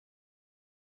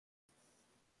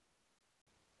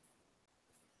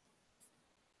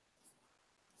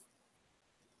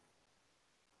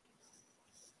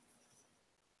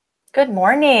Good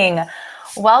morning.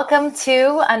 Welcome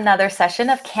to another session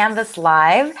of Canvas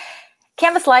Live.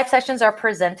 Canvas Live sessions are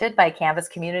presented by Canvas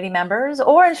community members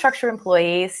or Instructure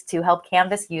employees to help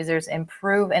Canvas users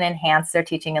improve and enhance their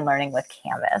teaching and learning with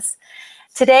Canvas.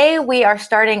 Today, we are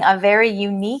starting a very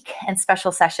unique and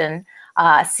special session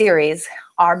series,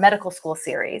 our medical school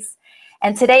series.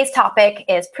 And today's topic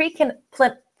is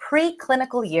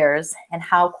preclinical years and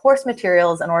how course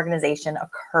materials and organization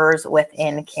occurs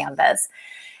within Canvas.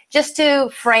 Just to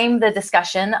frame the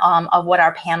discussion of what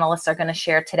our panelists are going to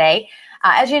share today,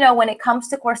 as you know, when it comes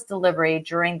to course delivery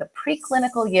during the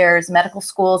preclinical years, medical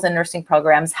schools and nursing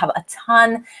programs have a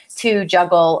ton to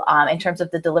juggle in terms of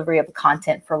the delivery of the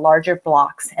content for larger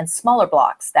blocks and smaller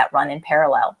blocks that run in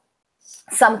parallel.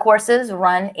 Some courses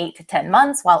run 8 to 10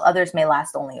 months, while others may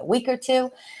last only a week or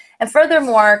two. And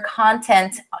furthermore,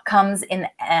 content comes in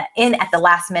at the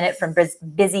last minute from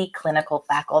busy clinical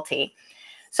faculty.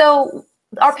 So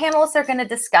our panelists are going to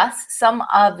discuss some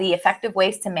of the effective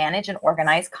ways to manage and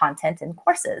organize content in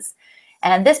courses.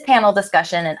 And this panel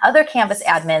discussion and other Canvas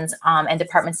admins and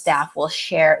department staff will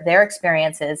share their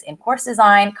experiences in course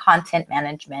design, content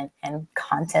management, and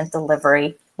content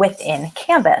delivery within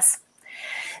Canvas.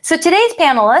 So today's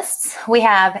panelists, we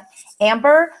have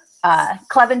Amber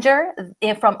Clevenger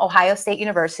from Ohio State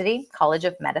University College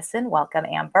of Medicine. Welcome,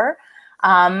 Amber.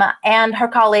 And her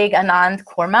colleague Anand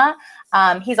Kurma.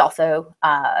 He's also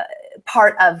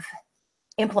part of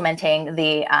implementing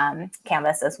the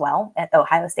Canvas as well at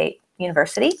Ohio State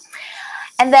University.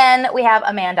 And then we have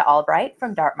Amanda Albright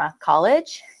from Dartmouth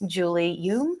College, Julie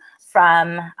Yum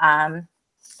from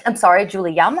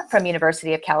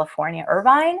University of California,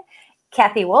 Irvine,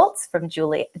 Kathy Woltz from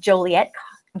Joliet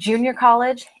Junior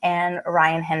College, and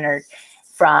Ryan Hennard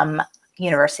from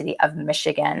University of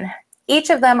Michigan. Each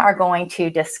of them are going to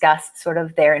discuss sort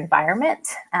of their environment,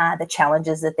 the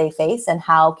challenges that they face, and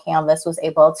how Canvas was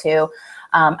able to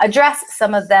address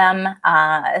some of them,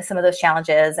 some of those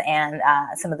challenges, and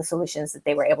some of the solutions that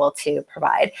they were able to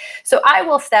provide. So I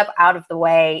will step out of the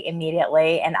way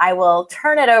immediately, and I will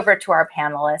turn it over to our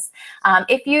panelists.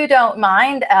 If you don't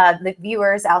mind, the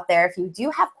viewers out there, if you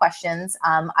do have questions,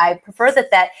 I prefer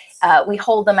that we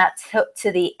hold them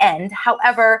to the end.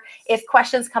 However, if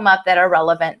questions come up that are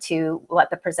relevant to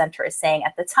what the presenter is saying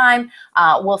at the time,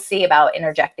 we'll see about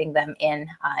interjecting them in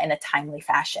a timely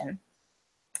fashion.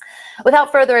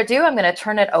 Without further ado, I'm going to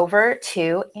turn it over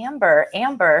to Amber.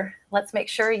 Amber, let's make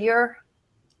sure you're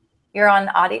on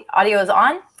audio is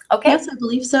on. Okay. Yes, I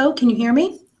believe so. Can you hear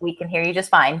me? We can hear you just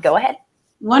fine. Go ahead.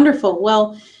 Wonderful.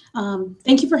 Well,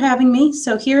 thank you for having me.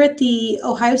 So here at the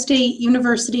Ohio State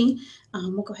University,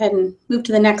 we'll go ahead and move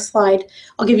to the next slide.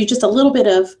 I'll give you just a little bit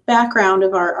of background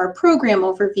of our program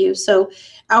overview. So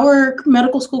our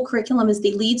medical school curriculum is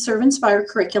the Lead, Serve, Inspire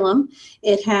curriculum.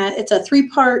 It's a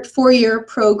 3-part, 4-year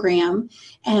program.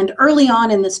 And early on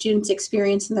in the students'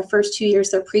 experience in the first 2 years,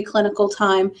 their preclinical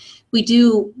time, we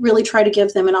do really try to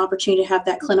give them an opportunity to have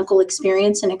that clinical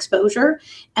experience and exposure.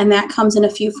 And that comes in a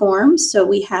few forms. So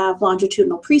we have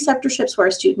longitudinal preceptorships where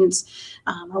our students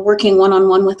are working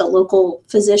one-on-one with a local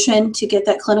physician to get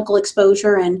that clinical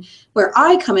exposure. And where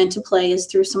I come into play is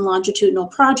through some longitudinal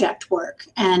project work.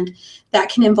 And that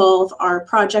can involve our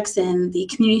projects in the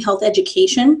community health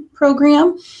education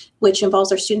program, which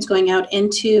involves our students going out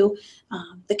into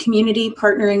the community,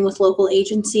 partnering with local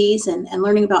agencies and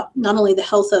learning about not only the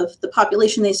health of the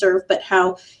population they serve, but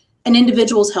how an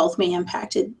individual's health may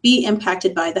be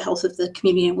impacted by the health of the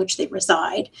community in which they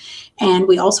reside. And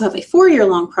we also have a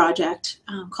 4-year-long project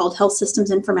called Health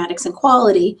Systems Informatics and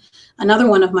Quality, another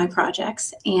one of my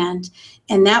projects. And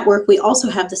in that work, we also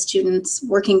have the students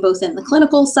working both in the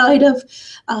clinical side of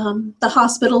the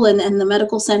hospital and the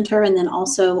medical center, and then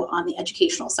also on the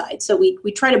educational side. So we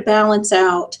try to balance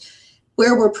out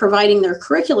where we're providing their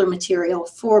curricular material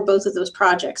for both of those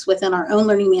projects within our own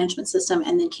learning management system,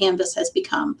 and then Canvas has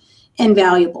become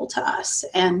invaluable to us.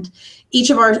 And each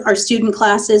of our student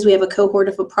classes, we have a cohort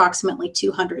of approximately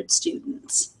 200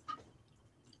 students.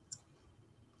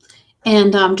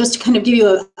 And just to kind of give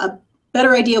you a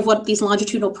better idea of what these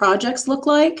longitudinal projects look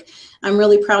like, I'm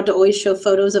really proud to always show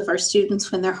photos of our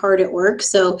students when they're hard at work.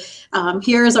 So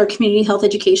here is our community health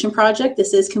education project.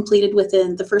 This is completed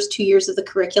within the first 2 years of the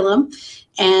curriculum.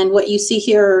 And what you see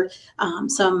here are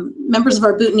some members of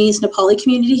our Bhutanese Nepali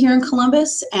community here in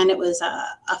Columbus. And it was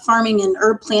a farming and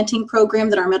herb planting program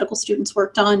that our medical students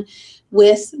worked on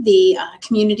with the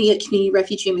community at Community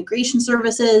Refugee Immigration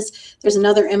Services. There's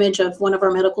another image of one of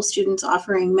our medical students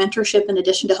offering mentorship in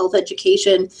addition to health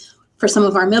education for some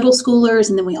of our middle schoolers.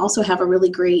 And then we also have a really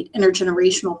great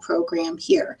intergenerational program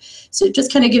here. So it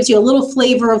just kind of gives you a little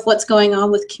flavor of what's going on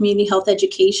with community health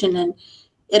education. And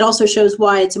it also shows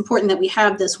why it's important that we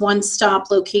have this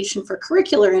one-stop location for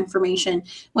curricular information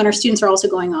when our students are also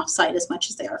going off-site as much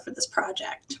as they are for this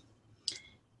project.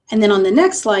 And then on the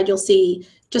next slide, you'll see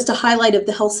just a highlight of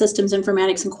the Health Systems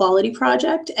Informatics and Quality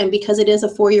Project. And because it is a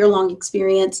 4-year-long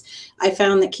experience, I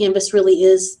found that Canvas really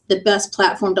is the best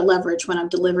platform to leverage when I'm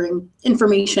delivering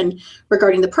information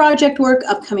regarding the project work,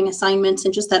 upcoming assignments,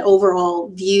 and just that overall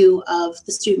view of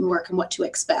the student work and what to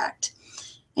expect.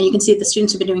 And you can see the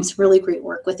students have been doing some really great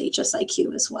work with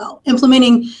HSIQ as well,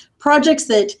 implementing projects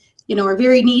that, are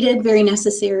very needed, very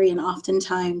necessary, and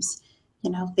oftentimes,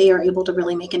 they are able to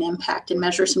really make an impact and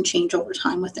measure some change over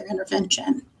time with their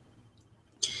intervention.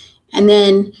 And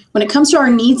then when it comes to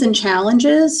our needs and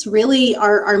challenges, really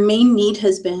our main need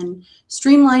has been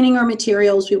streamlining our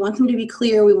materials. We want them to be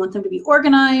clear. We want them to be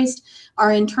organized.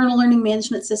 Our internal learning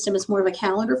management system is more of a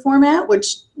calendar format,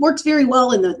 which works very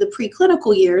well in the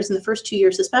preclinical years, in the first 2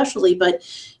 years especially. But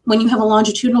when you have a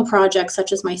longitudinal project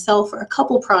such as myself, or a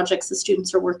couple projects the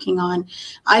students are working on,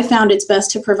 I found it's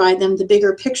best to provide them the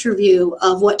bigger picture view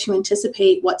of what to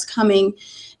anticipate, what's coming.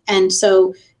 And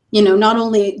so, not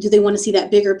only do they want to see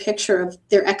that bigger picture of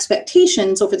their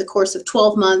expectations over the course of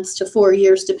 12 months to 4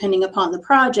 years, depending upon the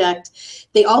project,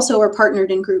 they also are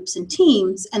partnered in groups and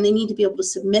teams, and they need to be able to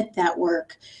submit that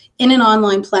work in an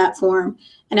online platform,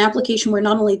 an application where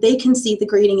not only they can see the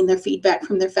grading and their feedback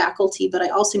from their faculty, but I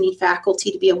also need faculty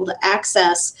to be able to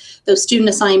access those student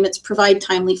assignments, provide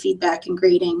timely feedback and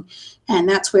grading. And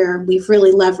that's where we've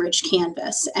really leveraged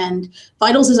Canvas. And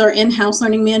Vitals is our in-house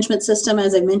learning management system,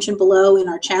 as I mentioned below in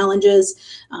our challenges.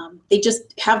 They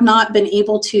just have not been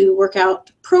able to work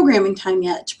out programming time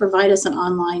yet to provide us an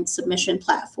online submission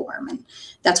platform. And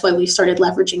that's why we've started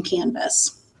leveraging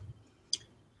Canvas.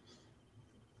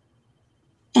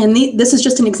 And this is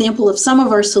just an example of some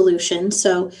of our solutions.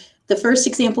 So the first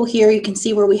example here, you can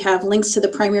see where we have links to the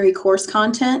primary course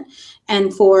content.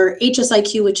 And for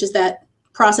HSIQ, which is that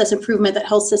process improvement, that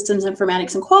Health Systems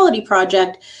Informatics and Quality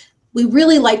project, we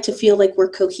really like to feel like we're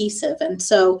cohesive. And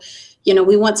so,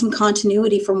 we want some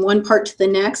continuity from one part to the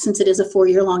next, since it is a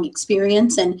 4-year-long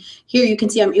experience. And here you can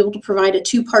see I'm able to provide a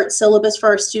 2-part syllabus for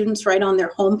our students right on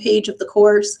their homepage of the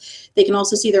course. They can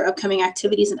also see their upcoming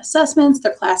activities and assessments,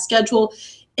 their class schedule.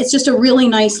 It's just a really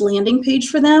nice landing page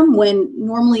for them, when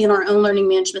normally in our own learning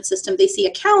management system, they see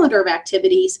a calendar of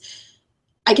activities.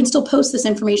 I can still post this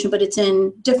information, but it's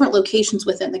in different locations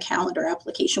within the calendar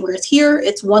application, whereas here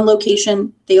it's one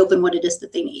location, they open what it is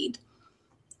that they need.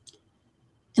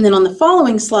 And then on the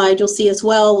following slide, you'll see as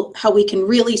well how we can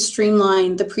really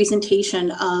streamline the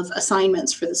presentation of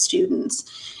assignments for the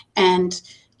students. And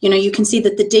you can see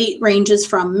that the date ranges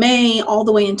from May all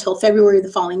the way until February of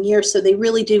the following year. So they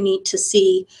really do need to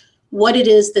see what it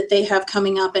is that they have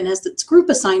coming up. And as it's group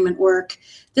assignment work,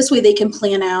 this way they can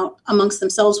plan out amongst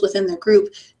themselves within their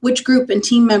group, which group and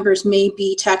team members may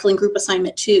be tackling group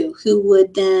assignment 2, who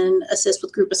would then assist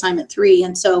with group assignment 3.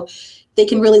 And so they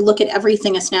can really look at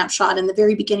everything a snapshot in the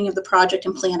very beginning of the project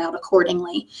and plan out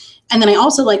accordingly. And then I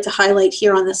also like to highlight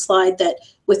here on this slide that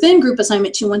within group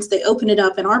assignment 2, once they open it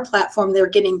up in our platform, they're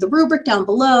getting the rubric down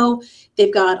below.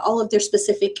 They've got all of their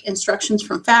specific instructions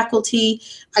from faculty.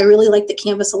 I really like that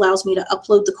Canvas allows me to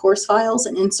upload the course files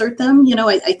and insert them.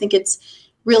 I think it's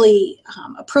really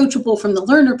approachable from the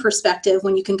learner perspective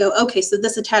when you can go, okay, so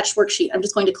this attached worksheet, I'm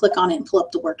just going to click on it and pull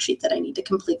up the worksheet that I need to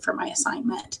complete for my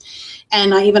assignment.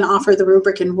 And I even offer the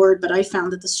rubric in Word, but I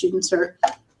found that the students are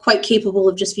quite capable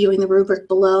of just viewing the rubric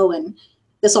below. And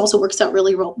this also works out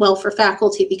really well for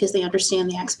faculty because they understand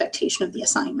the expectation of the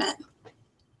assignment.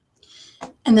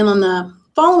 And then on the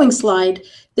following slide,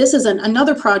 this is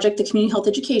another project, the Community Health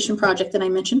Education project that I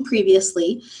mentioned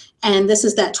previously. And this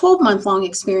is that 12-month-long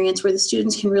experience where the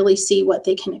students can really see what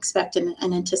they can expect and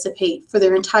anticipate for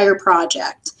their entire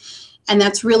project. And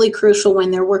that's really crucial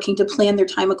when they're working to plan their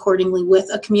time accordingly with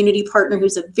a community partner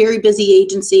who's a very busy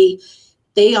agency.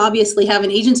 They obviously have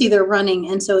an agency they're running,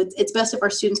 and so it's best if our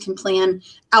students can plan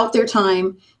out their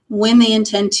time, when they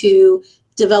intend to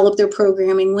develop their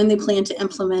programming, when they plan to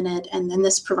implement it, and then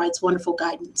this provides wonderful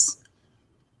guidance.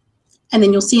 And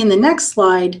then you'll see in the next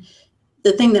slide,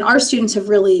 the thing that our students have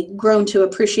really grown to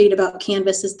appreciate about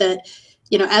Canvas is that,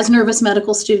 as nervous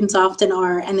medical students often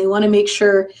are, and they want to make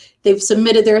sure they've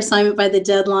submitted their assignment by the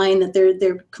deadline, that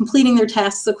they're completing their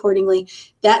tasks accordingly,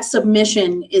 that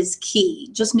submission is key.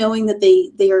 Just knowing that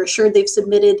they are assured they've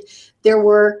submitted their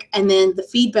work, and then the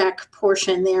feedback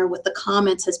portion there with the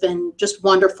comments has been just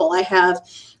wonderful. I have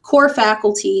core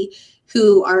faculty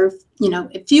who are,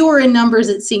 fewer in numbers,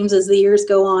 it seems, as the years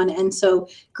go on. And so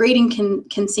grading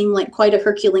can seem like quite a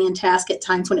Herculean task at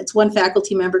times when it's one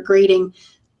faculty member grading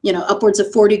upwards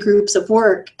of 40 groups of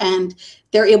work, and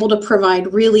they're able to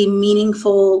provide really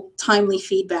meaningful, timely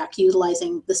feedback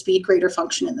utilizing the SpeedGrader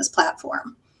function in this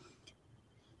platform.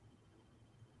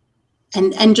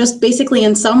 And just basically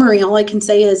in summary, all I can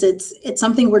say is it's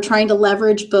something we're trying to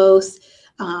leverage both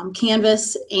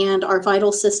Canvas and our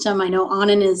Vital system. I know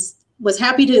Anand was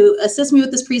happy to assist me with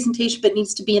this presentation, but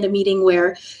needs to be in a meeting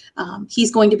where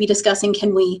he's going to be discussing,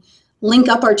 can we link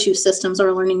up our two systems,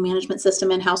 our learning management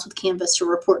system in-house with Canvas, to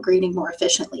report grading more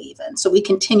efficiently even. So we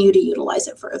continue to utilize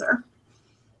it further.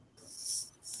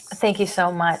 Thank you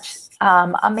so much.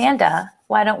 Amanda,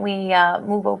 why don't we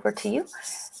move over to you?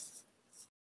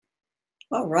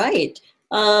 All right.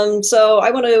 So I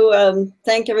want to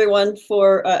thank everyone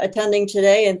for attending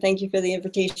today, and thank you for the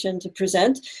invitation to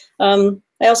present. I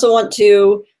also want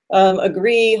to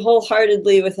agree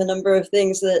wholeheartedly with a number of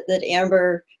things that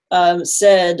Amber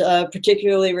said,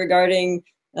 particularly regarding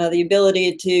the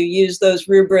ability to use those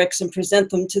rubrics and present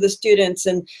them to the students.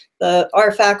 And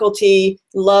our faculty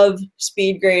love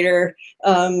SpeedGrader.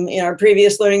 In our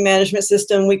previous learning management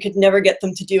system, we could never get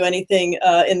them to do anything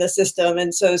in the system.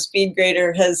 And so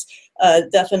SpeedGrader has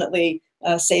definitely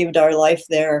saved our life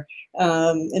there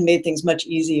and made things much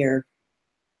easier.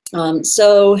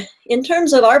 So in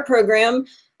terms of our program,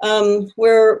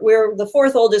 we're the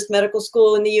fourth oldest medical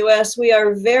school in the US. We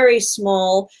are very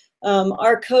small.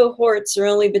 Our cohorts are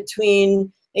only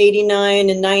between 89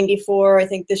 and 94. I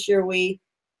think this year we,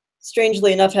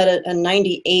 strangely enough, had a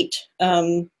 98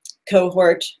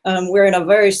 cohort. We're in a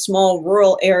very small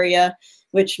rural area,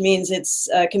 which means it's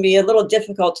can be a little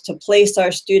difficult to place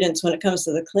our students when it comes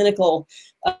to the clinical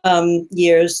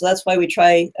years. So that's why we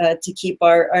try to keep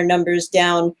our numbers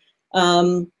down.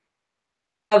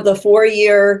 Of the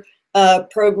 4-year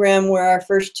program, where our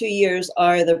first 2 years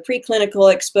are the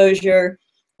preclinical exposure,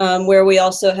 where we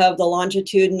also have the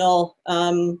longitudinal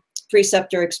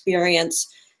preceptor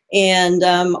experience, and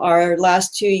our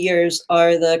last 2 years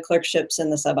are the clerkships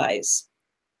and the sub-Is.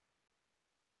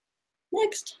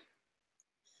 Next.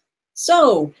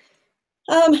 So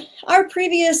our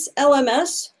previous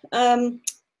LMS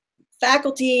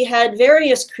faculty had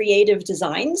various creative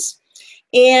designs,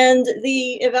 and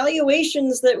the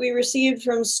evaluations that we received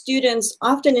from students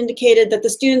often indicated that the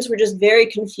students were just very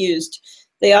confused.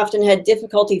 They often had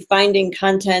difficulty finding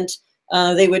content.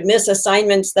 They would miss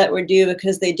assignments that were due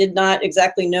because they did not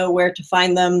exactly know where to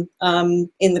find them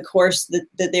in the course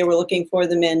that they were looking for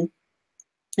them in.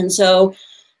 And so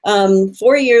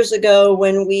 4 years ago,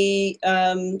 when we,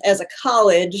 as a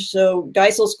college, so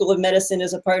Geisel School of Medicine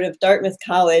is a part of Dartmouth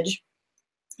College,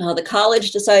 the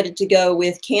college decided to go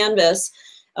with Canvas.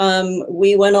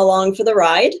 We went along for the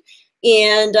ride,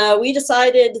 and we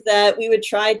decided that we would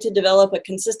try to develop a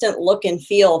consistent look and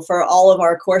feel for all of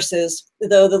our courses,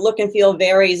 though the look and feel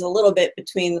varies a little bit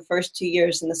between the first 2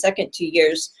 years and the second 2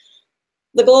 years.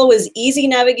 The goal was easy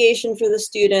navigation for the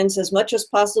students, as much as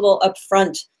possible up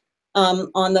front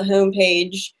on the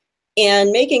homepage,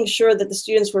 and making sure that the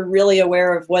students were really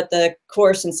aware of what the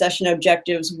course and session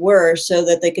objectives were, so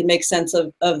that they could make sense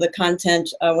of the content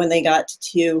when they got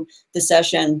to the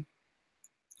session.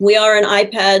 We are an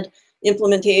iPad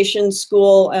implementation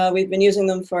school. We've been using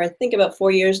them for, I think, about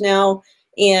 4 years now.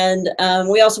 And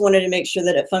we also wanted to make sure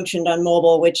that it functioned on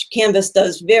mobile, which Canvas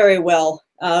does very well,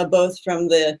 both from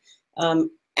the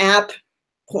app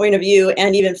point of view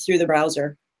and even through the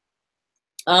browser.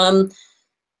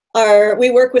 We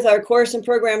work with our course and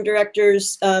program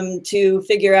directors to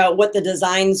figure out what the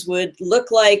designs would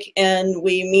look like, and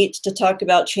we meet to talk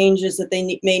about changes that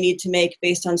they may need to make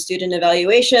based on student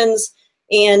evaluations.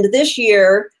 And this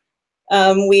year,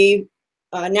 we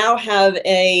now have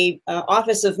a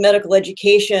Office of Medical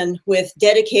Education with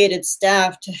dedicated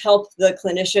staff to help the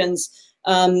clinicians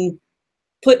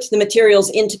put the materials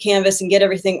into Canvas and get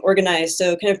everything organized.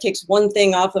 So it kind of takes one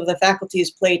thing off of the faculty's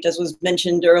plate. As was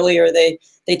mentioned earlier, they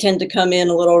tend to come in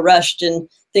a little rushed, and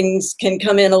things can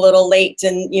come in a little late,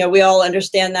 and we all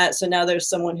understand that. So now there's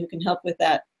someone who can help with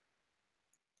that.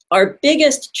 Our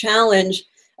biggest challenge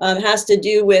has to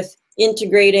do with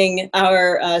integrating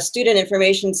our student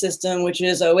information system, which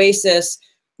is OASIS,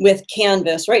 with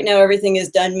Canvas. Right now, everything is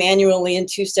done manually in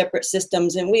 2 separate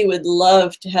systems, and we would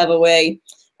love to have a way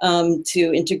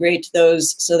to integrate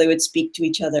those so they would speak to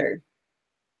each other.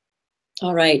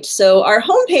 All right, so our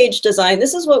homepage design,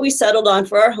 this is what we settled on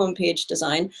for our homepage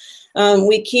design.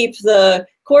 We keep the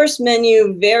course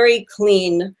menu very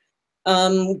clean.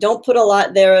 Don't put a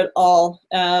lot there at all.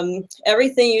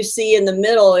 Everything you see in the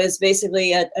middle is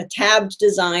basically a tabbed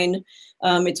design.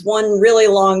 It's one really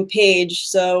long page,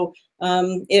 so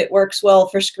it works well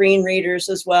for screen readers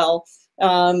as well.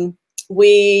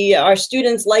 Our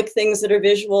students like things that are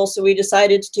visual, so we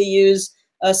decided to use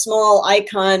a small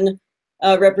icon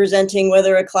representing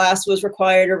whether a class was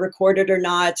required or recorded or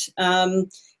not. And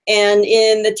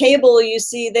in the table you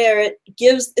see there, it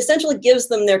essentially gives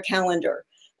them their calendar,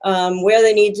 where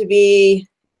they need to be,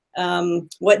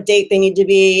 what date they need to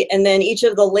be, and then each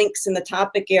of the links in the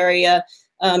topic area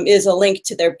is a link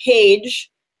to their page.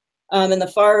 In the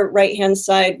far right-hand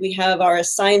side, we have our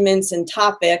assignments and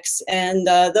topics, and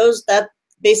that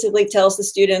basically tells the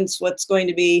students what's going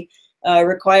to be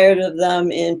required of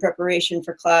them in preparation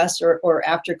for class or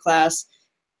after class.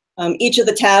 Each of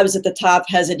the tabs at the top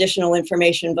has additional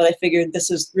information, but I figured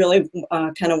this is really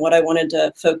kind of what I wanted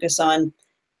to focus on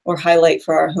or highlight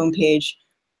for our homepage.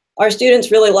 Our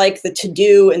students really like the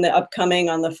to-do and the upcoming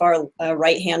on the far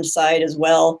right-hand side as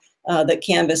well that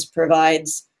Canvas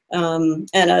provides. And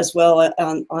as well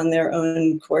on their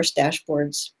own course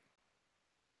dashboards.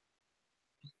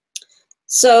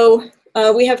 So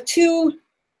we have two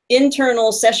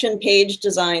internal session page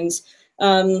designs.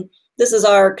 This is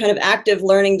our kind of active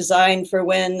learning design for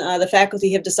when the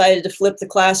faculty have decided to flip the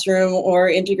classroom or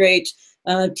integrate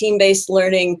team-based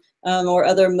learning or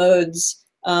other modes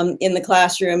in the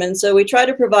classroom. And so we try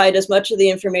to provide as much of the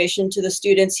information to the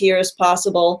students here as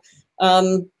possible,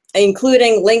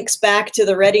 including links back to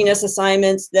the readiness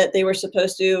assignments that they were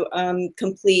supposed to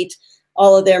complete,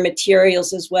 all of their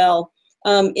materials as well.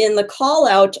 In the call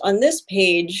out on this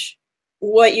page,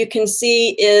 what you can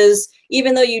see is,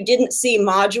 even though you didn't see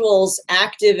modules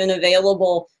active and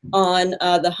available on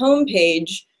the home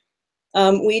page,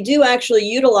 we do actually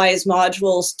utilize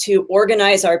modules to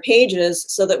organize our pages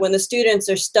so that when the students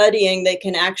are studying, they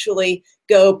can actually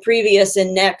go previous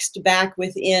and next back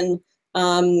within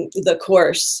the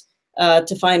course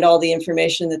to find all the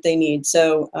information that they need.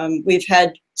 So we've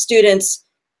had students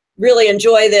really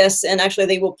enjoy this, and actually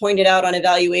they will point it out on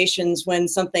evaluations when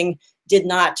something did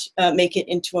not make it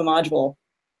into a module.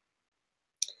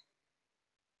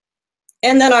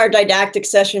 And then our didactic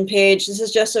session page. This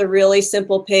is just a really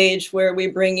simple page where we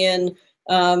bring in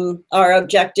our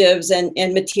objectives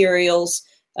and materials.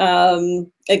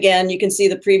 Again, you can see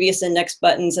the previous and next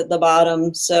buttons at the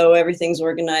bottom, so everything's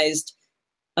organized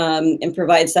and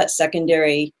provides that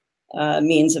secondary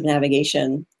means of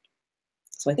navigation.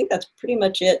 So I think that's pretty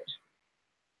much it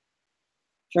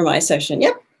for my session.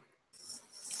 Yep.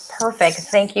 Perfect.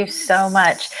 Thank you so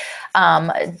much.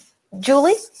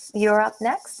 Julie, you're up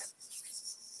next.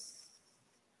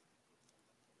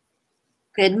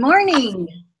 Good morning,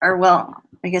 or well,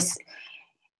 I guess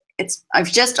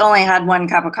I've just only had one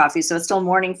cup of coffee, so it's still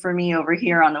morning for me over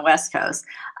here on the West Coast.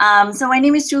 So my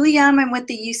name is Julie Yum. I'm with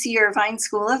the UC Irvine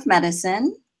School of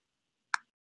Medicine.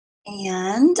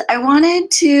 And I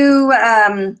wanted to,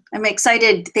 I'm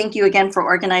excited, thank you again for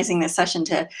organizing this session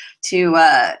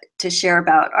to share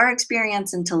about our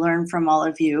experience and to learn from all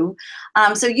of you.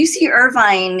 So UC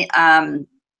Irvine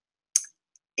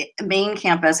main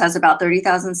campus has about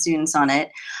 30,000 students on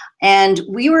it. And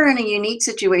we were in a unique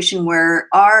situation where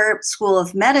our School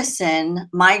of Medicine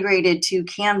migrated to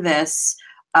Canvas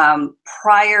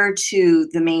prior to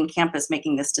the main campus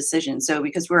making this decision. So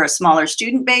because we're a smaller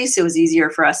student base, it was easier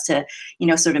for us to,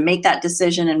 sort of make that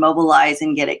decision and mobilize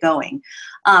and get it going.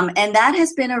 And that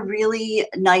has been a really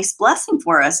nice blessing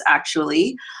for us,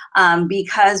 actually,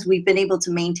 because we've been able to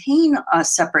maintain a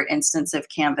separate instance of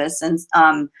Canvas,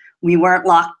 and we weren't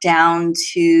locked down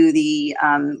to the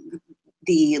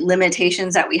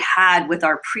limitations that we had with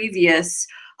our previous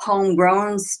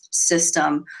homegrown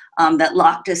system that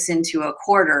locked us into a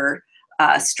quarter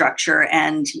structure.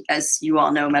 And as you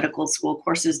all know, medical school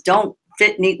courses don't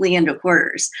fit neatly into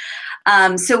quarters.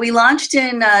 So we launched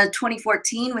in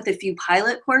 2014 with a few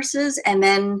pilot courses, and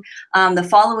then the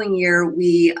following year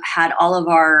we had all of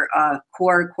our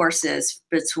core courses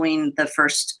between the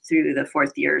first through the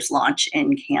fourth years launch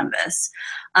in Canvas.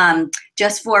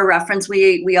 Just for reference,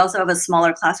 we also have a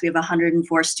smaller class. We have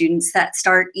 104 students that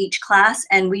start each class,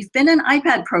 and we've been an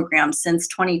iPad program since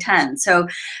 2010. So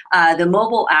the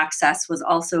mobile access was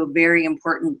also very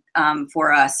important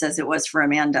for us, as it was for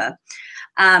Amanda.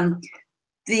 And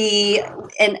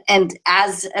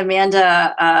as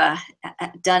Amanda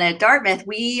done at Dartmouth,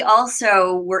 we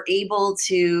also were able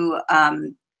to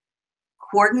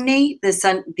coordinate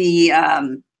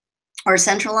or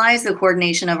centralize the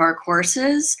coordination of our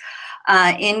courses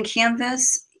in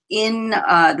Canvas in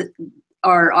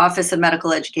our Office of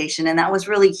Medical Education, and that was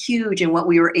really huge in what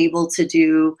we were able to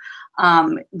do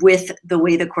with the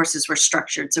way the courses were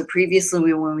structured. So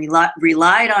previously, when we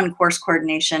relied on course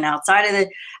coordination outside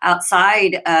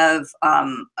of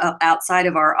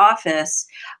our office,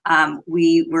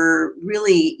 we were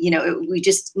really, we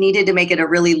just needed to make it a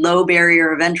really low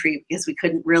barrier of entry because we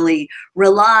couldn't really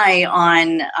rely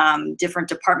on different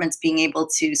departments being able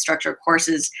to structure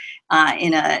courses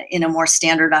in a more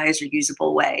standardized or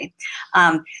usable way.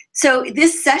 So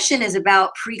this session is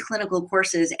about preclinical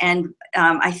courses, and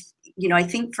I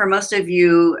think for most of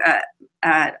you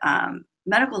at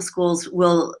medical schools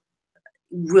will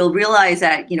realize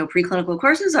that preclinical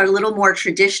courses are a little more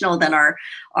traditional than our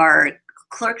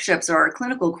clerkships or our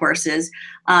clinical courses,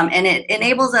 and it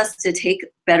enables us to take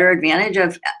better advantage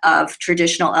of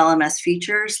traditional LMS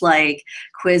features like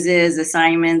quizzes,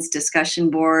 assignments, discussion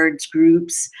boards,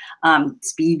 groups,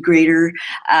 speed grader,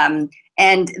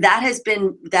 and that has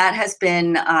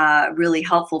been really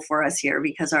helpful for us here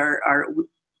because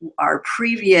our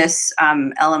previous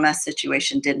LMS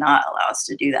situation did not allow us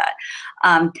to do that.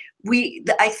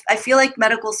 I feel like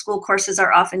medical school courses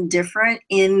are often different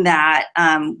in that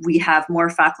we have more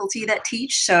faculty that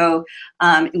teach. So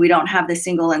we don't have the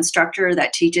single instructor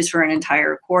that teaches for an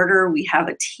entire quarter. We have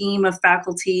a team of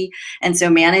faculty. And so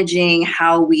managing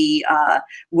how we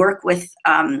work with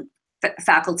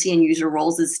faculty and user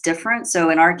roles is different.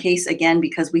 So in our case, again,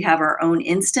 because we have our own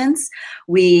instance,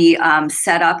 we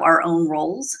set up our own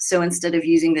roles. So instead of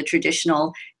using the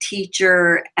traditional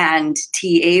teacher and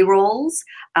TA roles,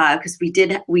 because we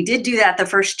did do that the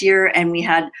first year, and we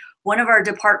had one of our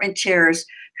department chairs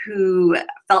who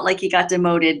felt like he got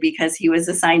demoted because he was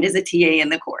assigned as a TA in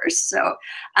the course. So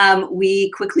we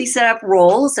quickly set up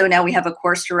roles. So now we have a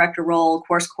course director role,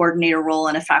 course coordinator role,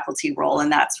 and a faculty role.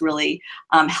 And that's really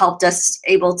helped us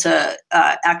able to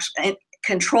actually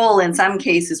control, in some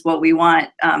cases, what we want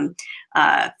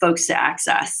folks to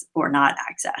access or not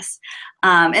access.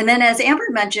 And then, as Amber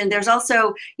mentioned, there's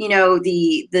also,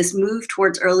 this move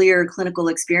towards earlier clinical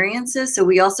experiences. So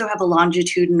we also have a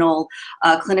longitudinal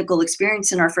clinical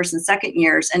experience in our first and second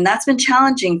years, and that's been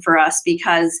challenging for us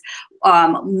because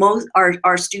most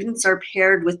our students are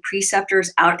paired with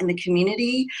preceptors out in the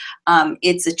community.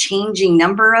 It's a changing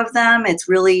number of them. It's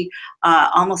really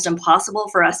almost impossible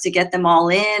for us to get them all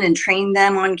in and train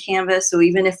them on Canvas. So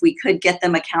even if we could get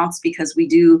them accounts, because we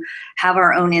do have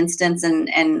our own instance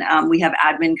and we have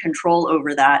admin control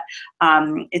over that,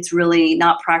 it's really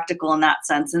not practical in that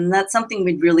sense. And that's something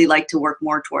we'd really like to work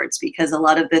more towards, because a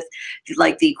lot of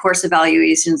the course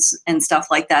evaluations and stuff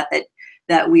like that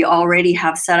we already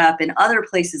have set up in other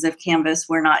places of Canvas,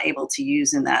 we're not able to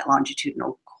use in that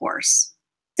longitudinal course.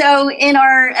 So in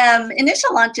our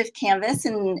initial launch of Canvas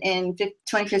in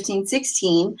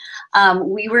 2015-16,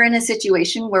 we were in a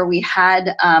situation where we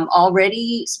had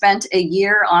already spent a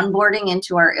year onboarding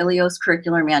into our Ilios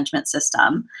curricular management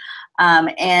system.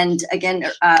 And again,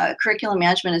 curriculum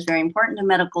management is very important to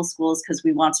medical schools because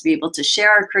we want to be able to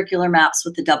share our curricular maps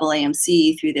with the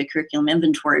AAMC through the curriculum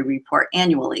inventory report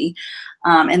annually.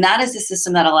 And that is a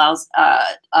system that allows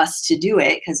us to do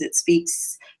it because it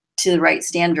speaks to the right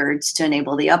standards to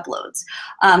enable the uploads.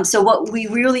 So what we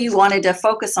really wanted to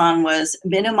focus on was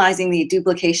minimizing the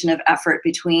duplication of effort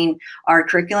between our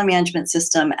curriculum management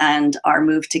system and our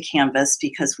move to Canvas,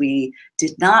 because we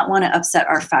did not want to upset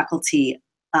our faculty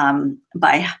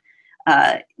by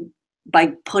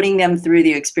putting them through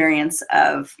the experience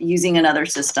of using another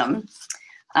system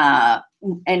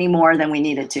any more than we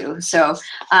needed to. So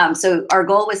our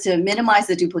goal was to minimize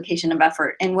the duplication of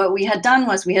effort. And what we had done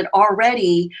was we had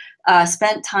already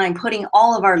spent time putting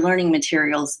all of our learning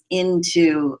materials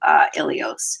into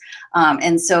Ilios.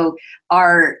 And so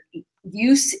our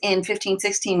use in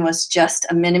 15-16 was just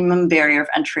a minimum barrier of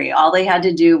entry. All they had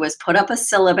to do was put up a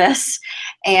syllabus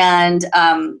and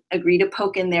agree to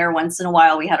poke in there once in a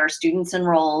while. We had our students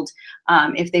enrolled.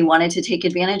 If they wanted to take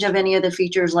advantage of any of the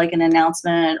features like an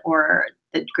announcement or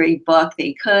the grade book,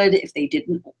 they could. If they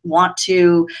didn't want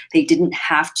to, they didn't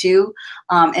have to.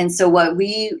 And so what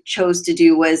we chose to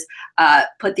do was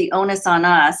put the onus on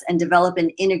us and develop an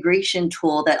integration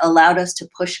tool that allowed us to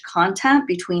push content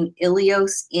between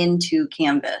Ilios into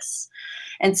Canvas.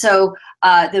 And so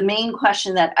the main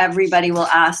question that everybody will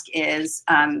ask is,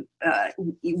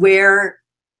 where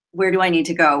do I need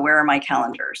to go? Where are my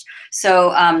calendars?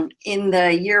 So in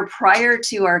the year prior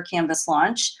to our Canvas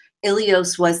launch,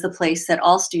 Ilios was the place that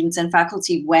all students and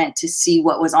faculty went to see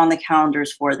what was on the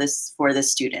calendars for the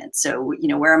student. So,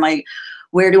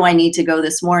 where do I need to go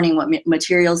this morning? What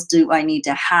materials do I need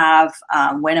to have?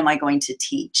 When am I going to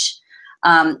teach?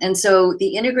 And so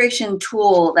the integration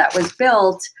tool that was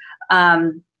built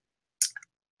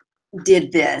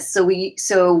did this. So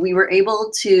we were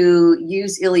able to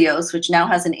use Ilios, which now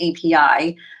has an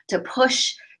API, to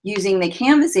push using the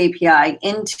Canvas API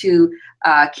into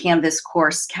Canvas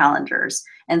course calendars.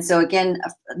 And so again,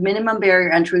 minimum barrier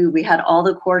entry, we had all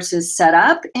the courses set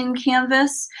up in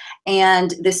Canvas,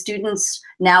 and the students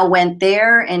now went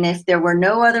there, and if there were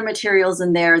no other materials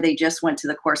in there, they just went to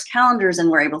the course calendars and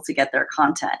were able to get their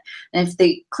content. And if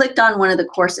they clicked on one of the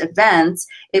course events,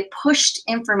 it pushed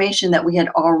information that we had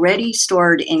already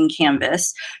stored in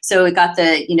Canvas. So it got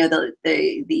the, you know,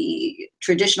 the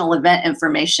traditional event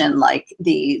information, like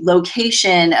the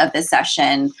location of the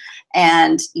session,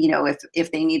 and, you know,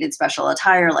 if they needed special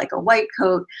attire like a white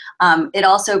coat. It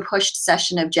also pushed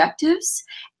session objectives.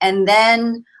 And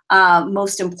then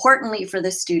most importantly for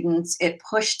the students, it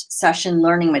pushed session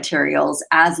learning materials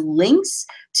as links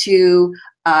to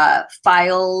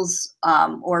files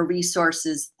or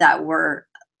resources that were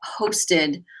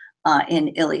hosted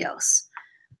in Ilios.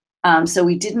 So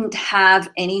we didn't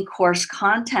have any course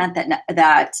content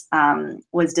that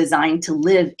was designed to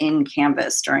live in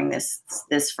Canvas during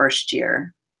this first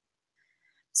year.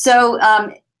 So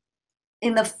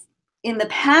in the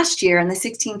past year, in the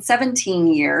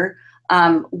 16-17 year,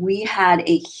 we had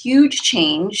a huge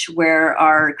change where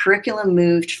our curriculum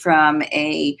moved from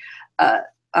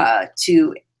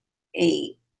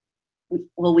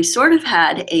we sort of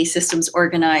had a systems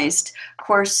organized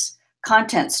course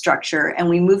content structure, and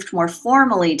we moved more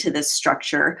formally to this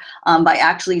structure by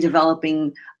actually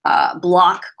developing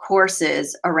block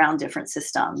courses around different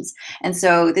systems. And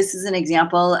so this is an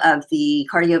example of the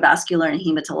cardiovascular and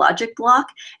hematologic block.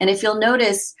 And if you'll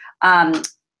notice,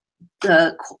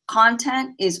 the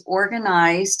content is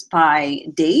organized by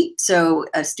date. So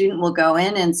a student will go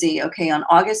in and see, okay, on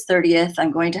August 30th,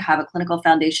 I'm going to have a Clinical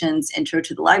Foundations Intro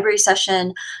to the Library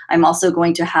session. I'm also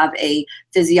going to have a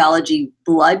physiology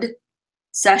blood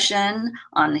session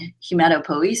on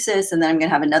hematopoiesis, and then I'm going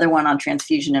to have another one on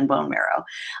transfusion and bone marrow.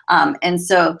 And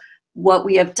so what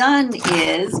we have done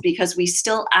is, because we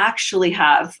still actually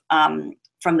have,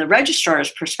 from the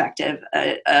registrar's perspective,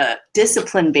 a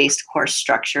discipline-based course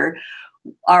structure,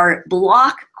 our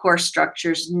block course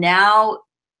structures now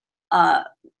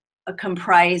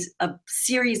comprise a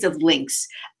series of links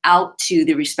out to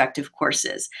the respective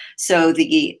courses. So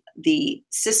the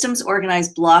systems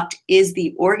organized block is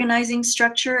the organizing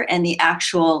structure, and the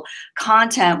actual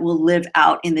content will live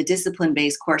out in the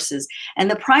discipline-based courses. And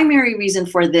the primary reason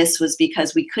for this was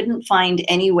because we couldn't find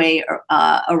any way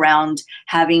around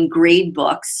having grade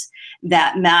books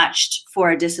that matched for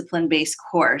a discipline-based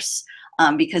course,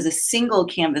 because a single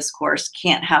Canvas course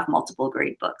can't have multiple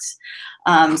grade books.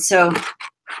 So,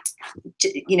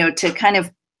 you know, to kind of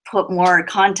put more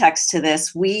context to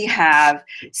this, we have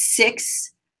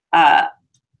 6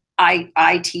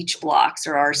 I teach blocks,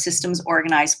 or our systems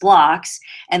organized blocks,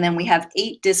 and then we have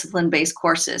 8 discipline-based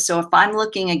courses. So if I'm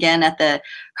looking again at the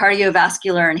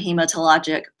cardiovascular and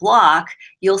hematologic block,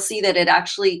 you'll see that it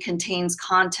actually contains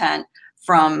content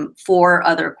from 4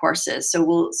 other courses.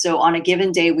 So on a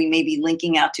given day, we may be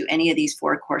linking out to any of these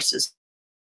 4 courses.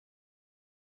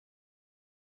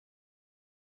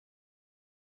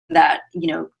 That, you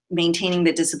know, maintaining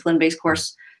the discipline-based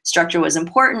course structure was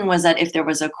important was that if there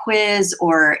was a quiz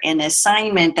or an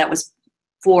assignment that was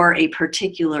for a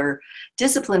particular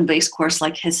discipline-based course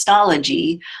like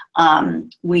histology,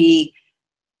 we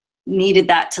needed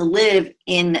that to live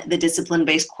in the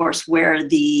discipline-based course where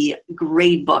the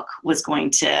grade book was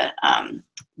going to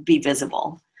be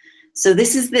visible. So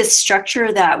this is this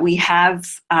structure that we have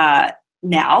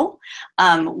now.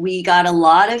 We got a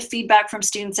lot of feedback from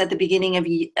students at the beginning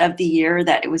of the year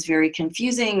that it was very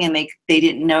confusing, and they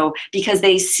didn't know, because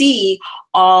they see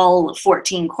all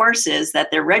 14 courses that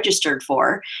they're registered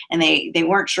for, and they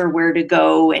weren't sure where to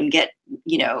go and get,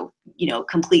 you know,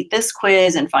 complete this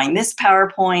quiz and find this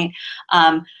PowerPoint.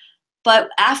 But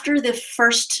after the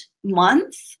first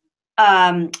month,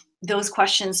 those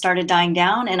questions started dying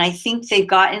down, and I think they've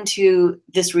got into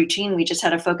this routine. We just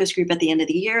had a focus group at the end of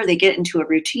the year. They get into a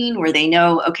routine where they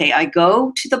know, okay, I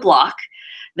go to the block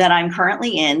that I'm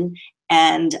currently in,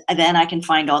 and then I can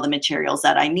find all the materials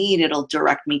that I need. It'll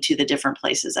direct me to the different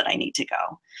places that I need to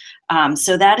go.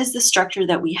 So that is the structure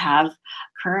that we have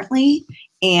currently,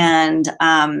 and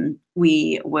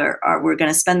we're going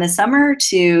to spend the summer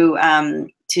to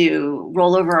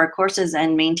roll over our courses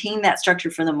and maintain that structure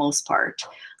for the most part,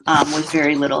 with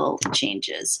very little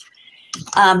changes.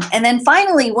 And then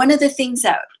finally, one of the things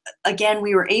that, again,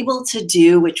 we were able to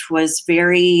do, which was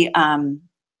very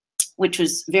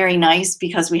nice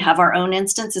because we have our own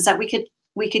instance, is that we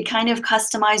could kind of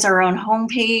customize our own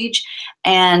homepage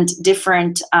and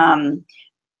different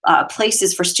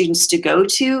places for students to go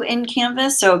to in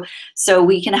Canvas. So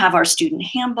we can have our student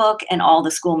handbook and all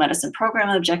the school medicine program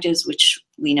objectives, which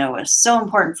we know is so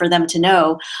important for them to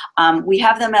know. We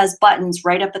have them as buttons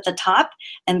right up at the top,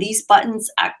 and these buttons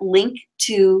link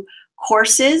to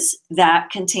courses that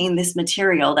contain this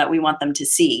material that we want them to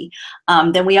see.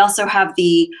 Then we also have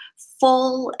the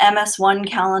full MS1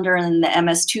 calendar and the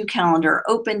MS2 calendar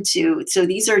open to. So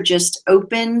these are just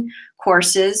open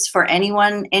courses for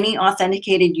anyone, any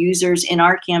authenticated users in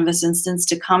our Canvas instance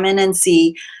to come in and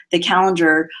see the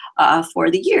calendar for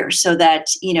the year, so that,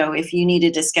 you know, if you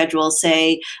needed to schedule,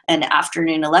 say, an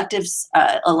afternoon electives,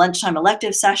 a lunchtime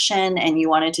elective session, and you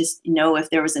wanted to know if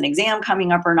there was an exam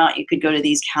coming up or not, you could go to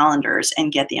these calendars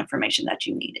and get the information that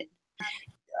you needed.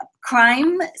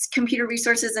 CRIME, Computer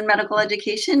Resources in Medical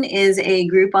Education, is a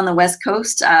group on the West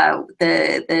Coast,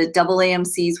 the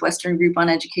AAMC's Western Group on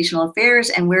Educational Affairs,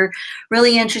 and we're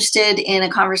really interested in a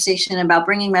conversation about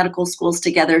bringing medical schools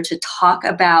together to talk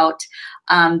about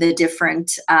the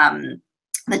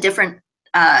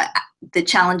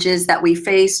challenges that we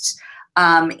faced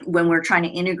when we're trying to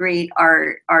integrate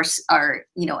our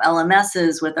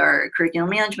LMSs with our curriculum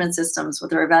management systems,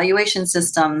 with our evaluation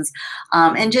systems,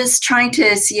 and just trying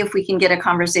to see if we can get a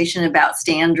conversation about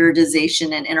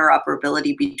standardization and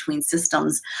interoperability between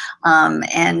systems.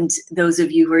 And those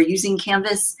of you who are using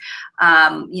Canvas,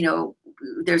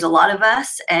 there's a lot of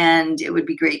us, and it would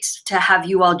be great to have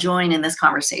you all join in this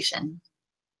conversation.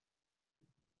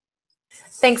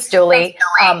 Thanks, Julie.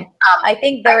 I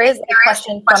think there is a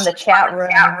question from the chat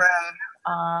room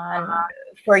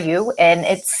for you, and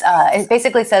it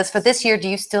basically says, for this year, do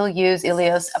you still use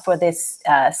Ilios for this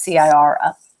CIR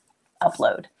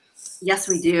upload? Yes,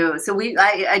 we do. So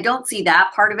I don't see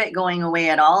that part of it going away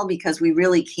at all, because we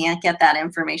really can't get that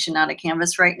information out of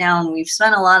Canvas right now, and we've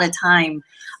spent a lot of time.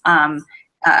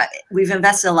 We've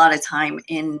invested a lot of time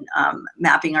in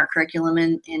mapping our curriculum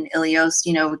in Ilios,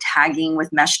 tagging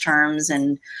with mesh terms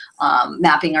and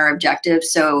mapping our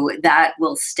objectives, so that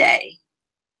will stay.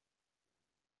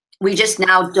 We just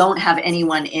now don't have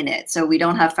anyone in it. So we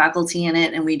don't have faculty in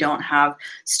it, and we don't have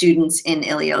students in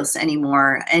Ilios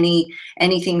anymore.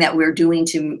 Anything that we're doing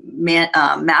to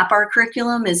map our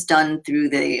curriculum is done through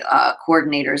the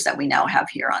coordinators that we now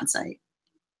have here on site.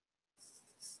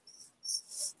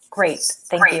 Great,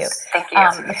 thank you.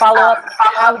 The follow-up,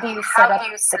 how do you set up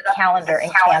the calendar in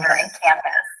Canvas?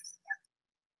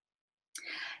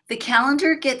 The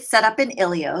calendar gets set up in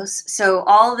Ilios. So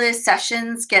all the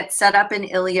sessions get set up in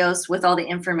Ilios with all the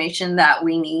information that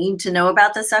we need to know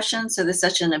about the session. So the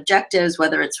session objectives,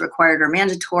 whether it's required or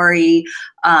mandatory,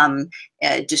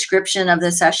 a description of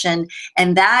the session.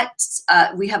 And that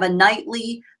we have a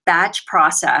nightly batch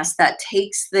process that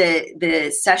takes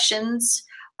the sessions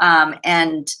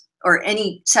or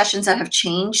any sessions that have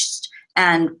changed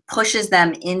and pushes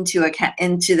them into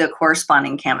the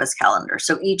corresponding Canvas calendar.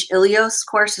 So each Ilios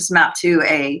course is mapped to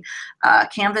a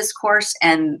Canvas course,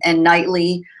 and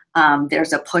nightly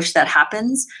there's a push that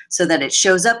happens so that it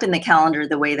shows up in the calendar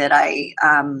the way that I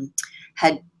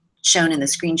had shown in the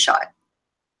screenshot.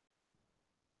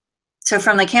 So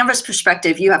from the Canvas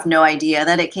perspective, you have no idea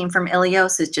that it came from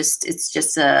Ilios. It's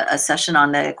just a session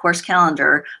on the course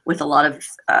calendar with a lot of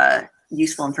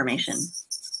useful information.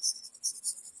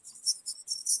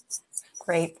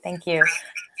 Great, thank you.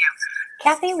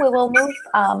 Kathy, we will move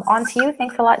on to you.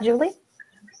 Thanks a lot, Julie.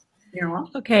 You're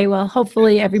welcome. Okay, well,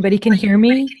 hopefully everybody can hear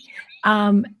me.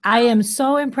 I am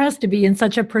so impressed to be in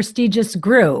such a prestigious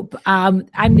group.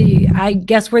 I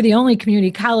guess we're the only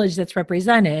community college that's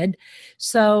represented.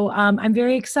 So I'm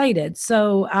very excited.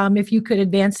 So if you could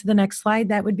advance to the next slide,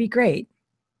 that would be great.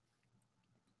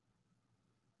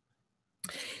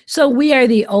 So we are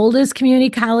the oldest community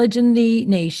college in the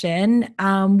nation.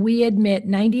 We admit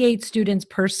 98 students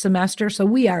per semester, so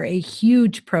we are a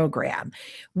huge program.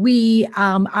 We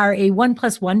are a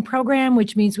 1+1 program,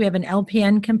 which means we have an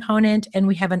LPN component and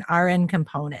we have an RN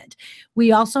component.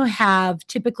 We also have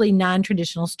typically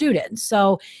non-traditional students.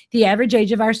 So the average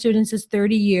age of our students is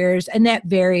 30 years, and that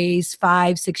varies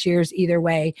 5, 6 years either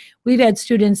way. We've had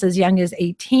students as young as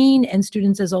 18 and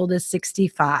students as old as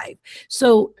 65.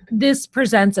 So this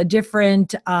presents a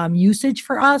different usage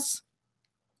for us.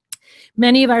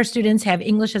 Many of our students have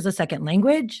English as a second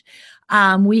language.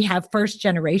 We have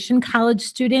first-generation college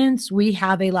students. We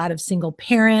have a lot of single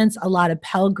parents, a lot of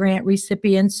Pell Grant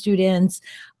recipient students.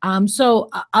 So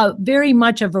very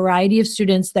much a variety of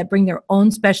students that bring their own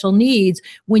special needs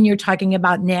when you're talking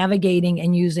about navigating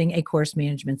and using a course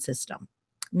management system.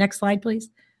 Next slide, please.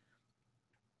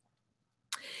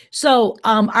 So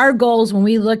our goals when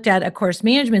we looked at a course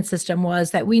management system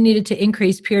was that we needed to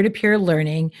increase peer-to-peer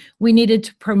learning. We needed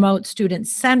to promote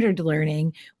student-centered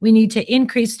learning. We need to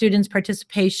increase students'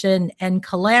 participation and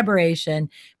collaboration,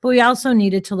 but we also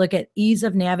needed to look at ease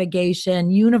of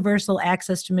navigation, universal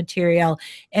access to material,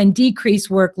 and decrease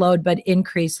workload, but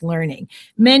increase learning.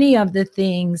 Many of the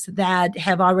things that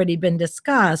have already been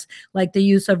discussed, like the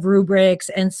use of rubrics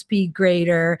and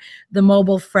SpeedGrader, the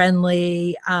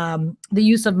mobile-friendly, the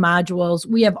use of modules,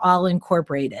 we have all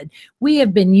incorporated. We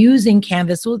have been using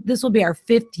Canvas. So this will be our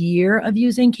 5th year of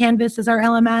using Canvas as our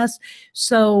LMS.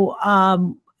 So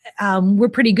we're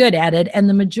pretty good at it. And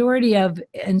the majority of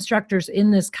instructors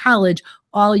in this college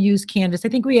all use Canvas. I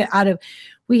think we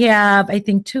have, I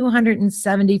think,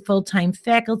 270 full-time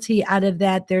faculty. Out of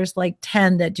that, there's like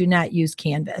 10 that do not use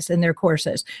Canvas in their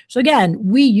courses. So again,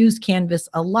 we use Canvas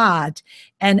a lot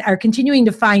and are continuing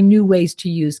to find new ways to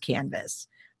use Canvas.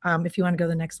 If you want to go to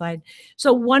the next slide.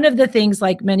 So one of the things,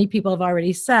 like many people have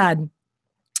already said,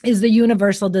 is the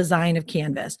universal design of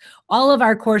Canvas. All of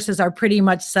our courses are pretty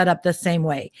much set up the same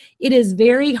way. It is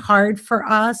very hard for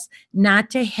us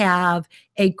not to have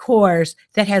a course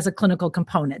that has a clinical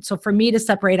component. So for me to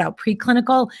separate out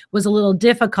preclinical was a little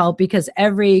difficult because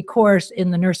every course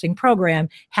in the nursing program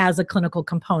has a clinical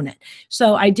component.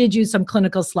 So I did use some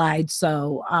clinical slides,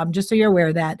 so just so you're aware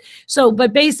of that. So,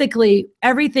 but basically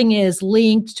everything is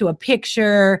linked to a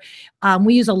picture.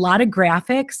 We use a lot of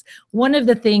graphics. One of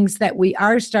the things that we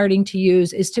are starting to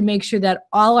use is to make sure that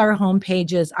all our home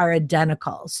pages are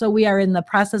identical. So we are in the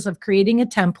process of creating a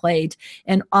template,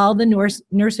 and all the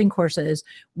nursing courses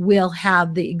will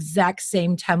have the exact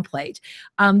same template.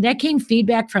 That came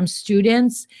feedback from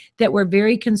students that were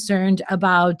very concerned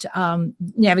about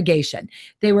navigation.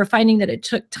 They were finding that it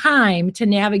took time to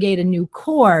navigate a new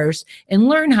course and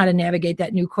learn how to navigate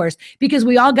that new course, because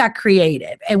we all got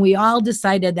creative and we all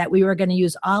decided that we were going to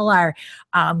use all our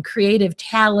creative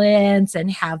talents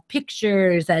and have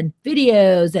pictures and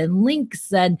videos and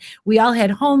links, and we all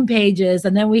had home pages,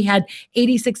 and then we had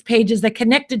 86 pages that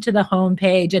connected to the home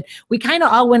page, and we kind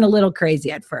of all went a little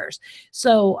crazy at first.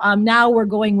 So now we're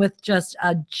going with just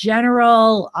a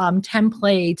general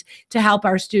template to help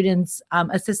our students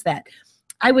assist that.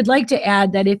 I would like to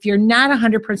add that if you're not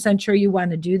 100% sure you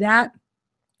want to do that,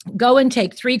 go and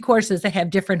take 3 courses that have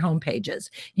different home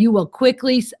pages. You will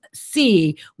quickly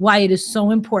see why it is so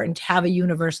important to have a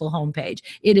universal home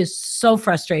page. It is so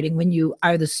frustrating when you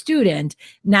are the student,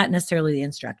 not necessarily the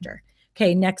instructor.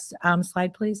 Okay, next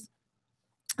slide, please.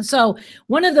 So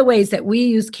one of the ways that we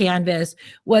use Canvas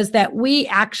was that we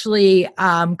actually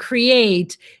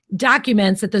create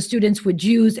documents that the students would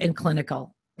use in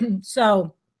clinical.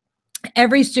 So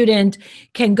every student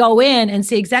can go in and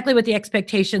see exactly what the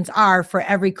expectations are for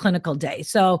every clinical day.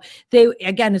 So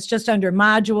again, it's just under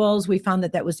modules. We found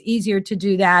that that was easier to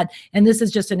do that. And this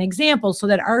is just an example so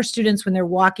that our students, when they're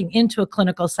walking into a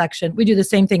clinical section, we do the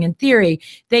same thing in theory.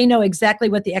 They know exactly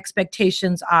what the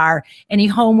expectations are, any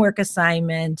homework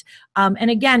assignment.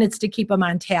 And again, it's to keep them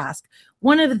on task.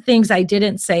 One of the things I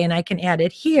didn't say, and I can add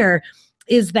it here,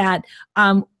 is that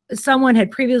someone had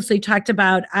previously talked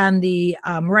about on the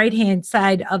right-hand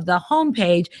side of the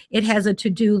homepage, it has a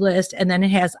to-do list and then it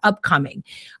has upcoming.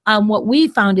 What we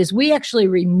found is we actually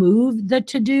removed the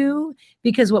to-do,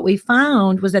 because what we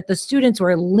found was that the students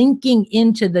were linking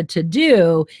into the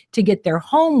to-do to get their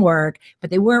homework, but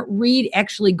they weren't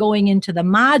actually going into the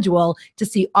module to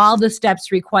see all the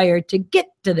steps required to get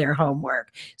to their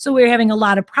homework. So we were having a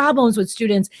lot of problems with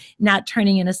students not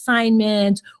turning in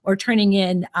assignments or turning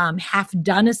in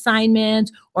half-done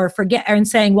assignments or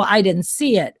saying, well, I didn't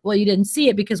see it. Well, you didn't see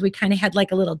it because we kind of had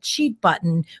like a little cheat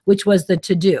button, which was the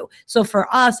to-do. So for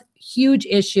us, huge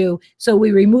issue. So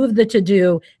we removed the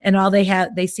to-do, and all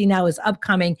they see now is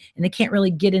upcoming, and they can't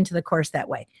really get into the course that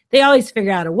way. They always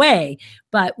figure out a way,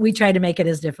 but we try to make it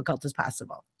as difficult as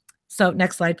possible. So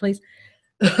next slide, please.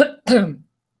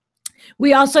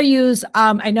 We also use,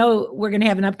 I know we're going to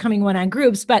have an upcoming one on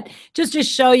groups, but just to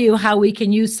show you how we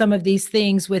can use some of these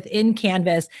things within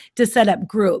Canvas to set up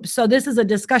groups. So this is a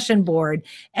discussion board,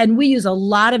 and we use a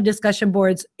lot of discussion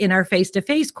boards in our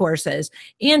face-to-face courses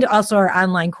and also our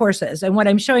online courses. And what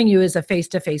I'm showing you is a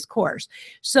face-to-face course.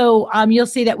 So you'll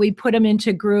see that we put them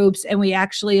into groups and we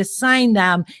actually assign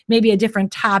them maybe a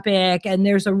different topic, and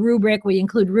there's a rubric. We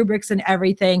include rubrics in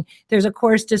everything. There's a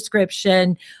course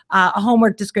description, a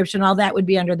homework description. All that would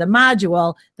be under the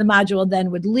module. The module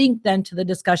then would link then to the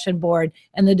discussion board,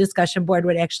 and the discussion board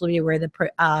would actually be where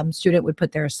the student would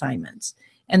put their assignments.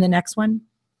 And the next one.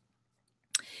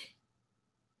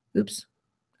 Oops.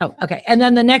 Oh, okay. And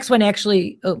then the next one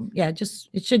actually, oh yeah,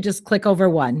 it should just click over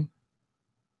one.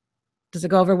 Does it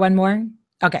go over one more?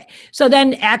 Okay, so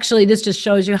then actually this just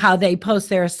shows you how they post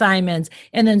their assignments,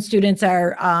 and then students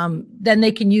are, then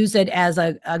they can use it as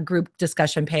a group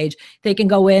discussion page. They can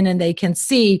go in and they can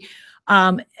see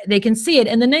it.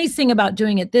 And the nice thing about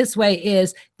doing it this way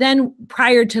is then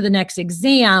prior to the next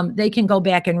exam, they can go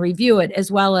back and review it,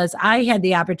 as well as I had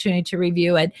the opportunity to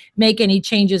review it, make any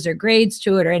changes or grades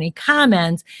to it or any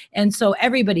comments. And so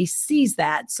everybody sees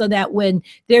that, so that when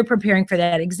they're preparing for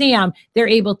that exam, they're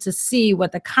able to see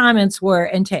what the comments were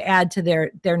and to add to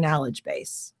their knowledge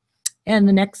base. And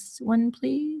the next one,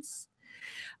 please.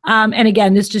 And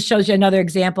again, this just shows you another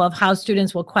example of how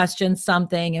students will question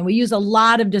something. And we use a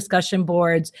lot of discussion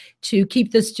boards to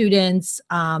keep the students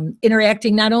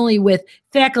interacting not only with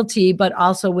faculty, but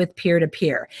also with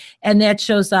peer-to-peer. And that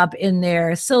shows up in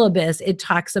their syllabus. It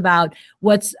talks about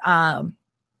what's a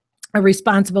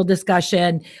responsible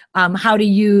discussion, how to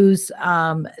use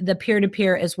the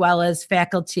peer-to-peer as well as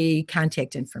faculty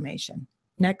contact information.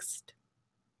 Next.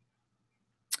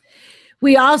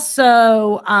 We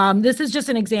also, this is just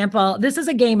an example. This is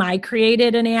a game I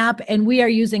created, an app, and we are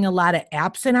using a lot of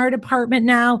apps in our department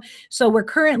now. So we're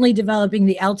currently developing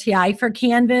the LTI for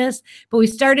Canvas, but we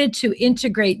started to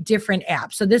integrate different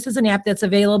apps. So this is an app that's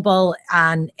available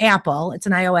on Apple. It's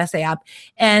an iOS app,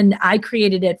 and I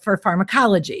created it for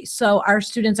pharmacology. So our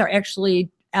students are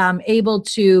actually able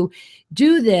to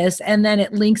do this, and then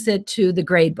it links it to the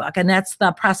grade book. And that's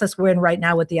the process we're in right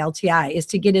now with the LTI, is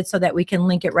to get it so that we can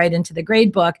link it right into the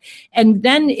grade book. And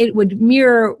then it would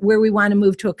mirror where we want to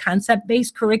move to a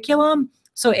concept-based curriculum.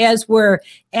 So as we're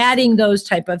adding those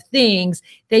type of things,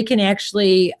 they can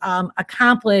actually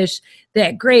accomplish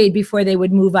that grade before they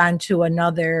would move on to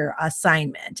another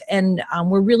assignment. And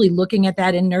we're really looking at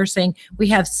that in nursing. We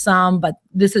have some, but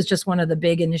this is just one of the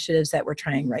big initiatives that we're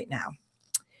trying right now.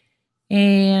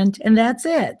 And that's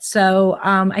it. So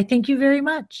I thank you very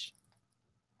much.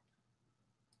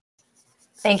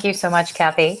 Thank you so much,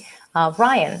 Kathy.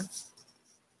 Ryan.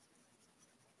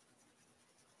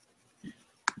 All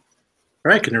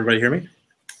right, can everybody hear me?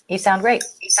 You sound great.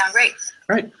 You sound great.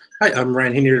 All right. Hi, I'm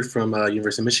Ryan Hiniard from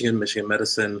University of Michigan, Michigan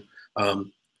Medicine.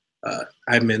 I'm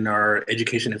in our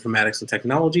Education Informatics and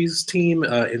Technologies team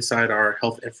inside our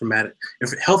Health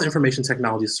Information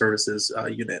Technology Services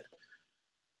unit.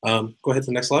 Go ahead to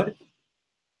the next slide.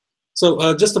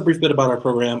 So just a brief bit about our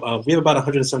program. We have about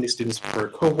 170 students per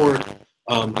cohort.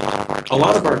 A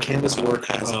lot of our Canvas work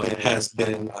has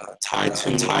been tied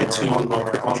to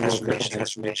our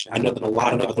transformation. I know that a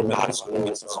lot of other medical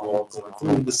schools are all going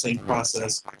through the same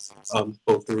process,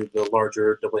 both through the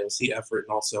larger AAMC effort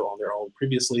and also on their own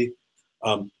previously.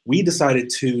 We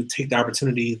decided to take the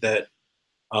opportunity that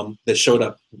showed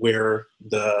up where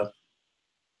the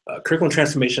curriculum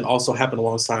transformation also happened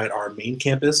alongside our main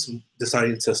campus,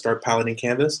 deciding to start piloting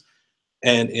Canvas.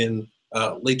 And in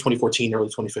late 2014, early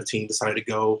 2015, decided to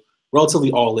go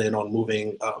relatively all in on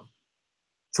moving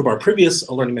from our previous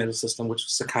learning management system, which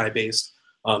was Sakai-based,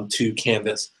 to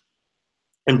Canvas.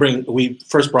 And we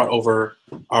first brought over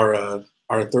our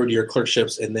third-year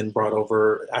clerkships, and then brought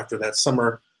over, after that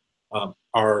summer,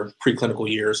 our preclinical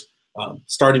years,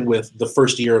 starting with the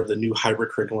first year of the new hybrid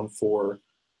curriculum for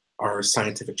our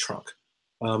scientific trunk.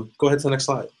 Go ahead to the next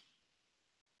slide.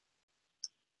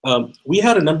 We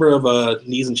had a number of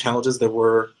needs and challenges that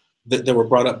were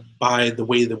brought up by the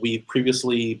way that we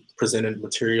previously presented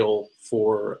material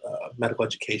for medical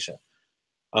education.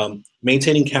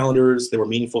 Maintaining calendars that were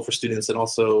meaningful for students and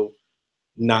also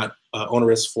not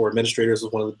onerous for administrators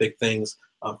was one of the big things.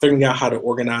 Figuring out how to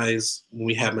organize when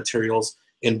we have materials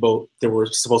in both, that were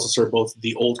supposed to serve both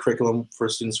the old curriculum for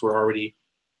students who are already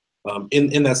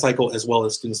in that cycle, as well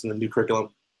as students in the new curriculum.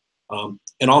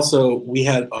 And also, we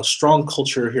had a strong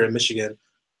culture here in Michigan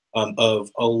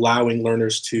of allowing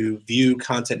learners to view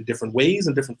content in different ways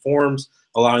and different forms,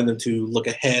 allowing them to look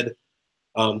ahead,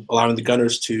 allowing the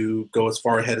gunners to go as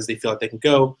far ahead as they feel like they can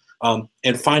go,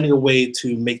 and finding a way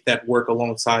to make that work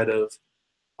alongside of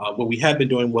what we had been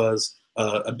doing was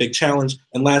a big challenge.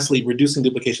 And lastly, reducing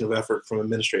duplication of effort from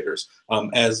administrators.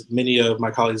 As many of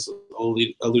my colleagues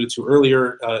alluded to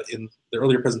earlier in the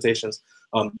earlier presentations,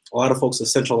 a lot of folks have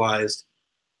centralized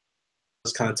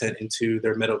this content into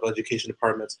their medical education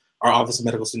departments. Our Office of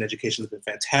Medical Student Education has been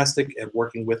fantastic at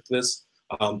working with this.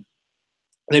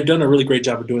 They've done a really great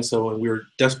job of doing so, and we're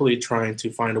desperately trying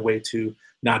to find a way to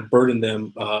not burden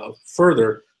them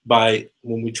further by,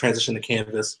 when we transition to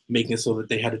Canvas, making it so that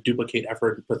they had to duplicate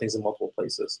effort and put things in multiple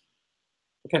places.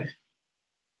 Okay.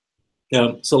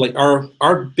 So like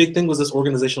our big thing was this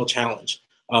organizational challenge.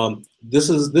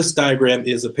 This diagram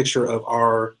is a picture of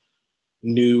our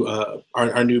new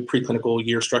preclinical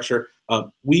year structure.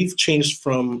 We've changed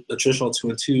from the traditional 2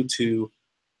 and 2 to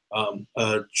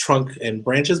a trunk and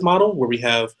branches model where we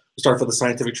start with a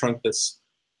scientific trunk that's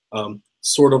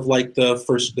sort of like the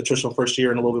traditional first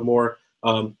year and a little bit more.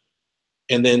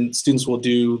 And then students will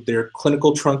do their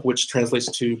clinical trunk, which translates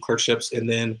to clerkships, and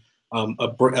then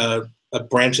a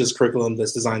branches curriculum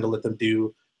that's designed to let them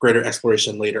do greater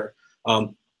exploration later.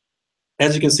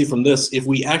 As you can see from this, if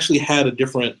we actually had a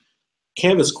different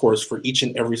Canvas course for each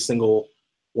and every single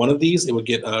one of these, it would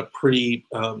get pretty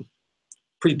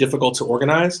difficult to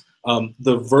organize.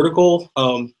 The vertical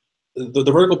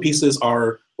pieces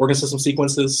are organ system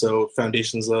sequences, so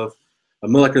foundations of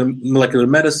molecular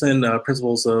medicine,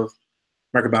 principles of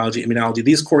microbiology, immunology.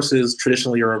 These courses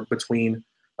traditionally are between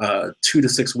 2 to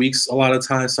 6 weeks. A lot of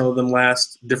times, some of them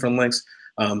last different lengths.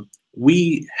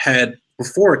 We had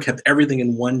before kept everything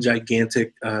in one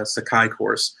gigantic Sakai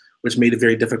course, which made it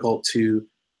very difficult to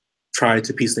try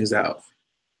to piece things out.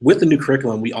 With the new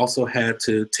curriculum, we also had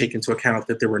to take into account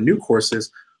that there were new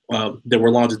courses that were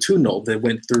longitudinal, that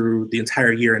went through the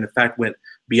entire year, and in fact went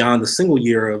beyond the single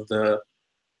year of the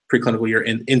preclinical year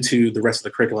and into the rest of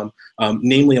the curriculum,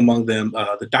 namely among them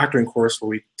the doctoring course, where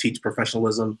we teach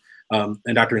professionalism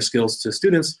and doctoring skills to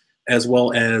students, as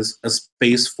well as a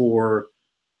space for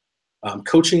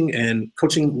coaching,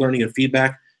 learning, and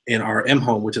feedback in our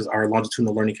M-Home, which is our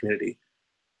longitudinal learning community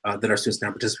that our students now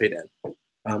participate in.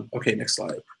 Okay, next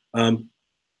slide.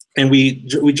 And we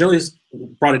generally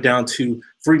brought it down to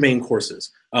 3 main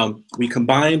courses. We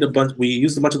combined we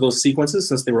used a bunch of those sequences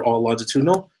since they were all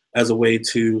longitudinal as a way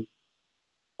to,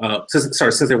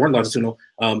 since they weren't longitudinal,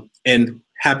 and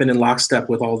happened in lockstep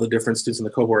with all the different students in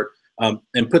the cohort,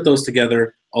 and put those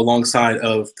together alongside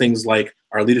of things like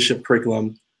our leadership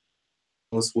curriculum,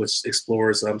 which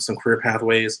explores some career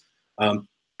pathways,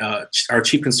 our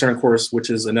chief concern course, which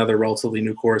is another relatively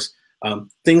new course,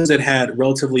 things that had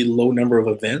relatively low number of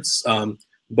events,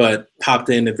 but popped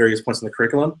in at various points in the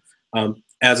curriculum,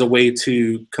 as a way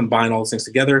to combine all those things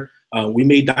together. We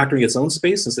made doctoring its own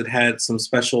space since it had some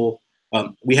special,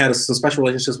 we had some special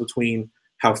relationships between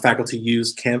how faculty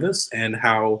used Canvas and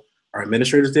how our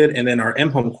administrators did, and then our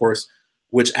M-Home course,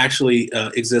 which actually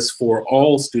exists for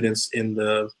all students in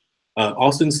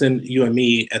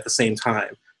UME at the same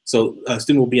time. So a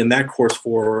student will be in that course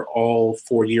for all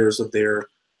 4 years of their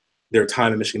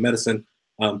time in Michigan Medicine,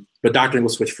 but doctoring will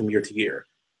switch from year to year.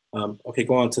 Okay,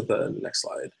 go on to the next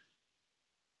slide.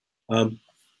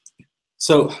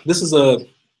 So this is a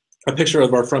picture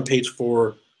of our front page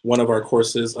for one of our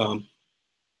courses.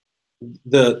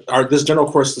 This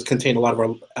general course contained a lot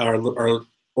of our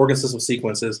organ system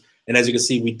sequences, and as you can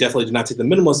see, we definitely did not take the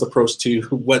minimalist approach to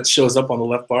what shows up on the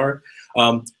left bar.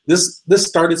 This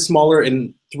started smaller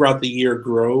and throughout the year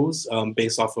grows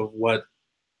based off of what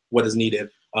is needed.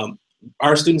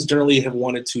 Our students generally have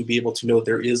wanted to be able to know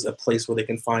there is a place where they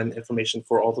can find information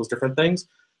for all those different things.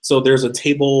 So there's a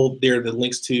table there that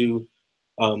links to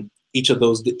each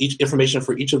information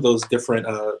for each of those different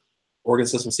organ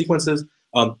system sequences.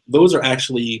 Those are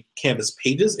actually Canvas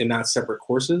pages and not separate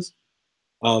courses,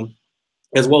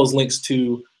 as well as links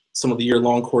to some of the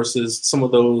year-long courses. Some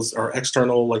of those are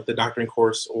external, like the doctoring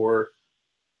course, or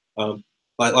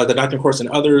like the doctoring course, and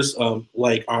others,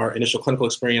 like our initial clinical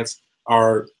experience,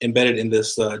 are embedded in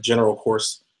this general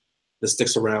course that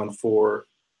sticks around for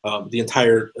the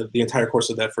entire course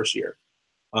of that first year.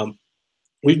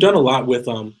 We've done a lot with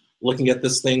looking at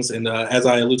these things, and as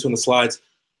I allude to in the slides,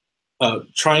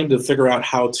 trying to figure out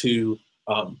how to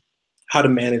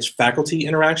manage faculty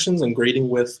interactions and grading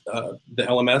with the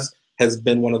LMS has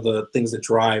been one of the things that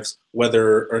drives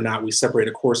whether or not we separate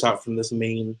a course out from this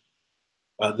main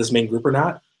group or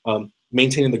not.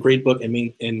 Maintaining the gradebook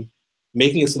and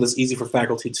making it so that it's easy for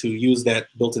faculty to use that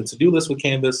built-in to-do list with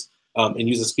Canvas and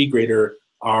use a speed grader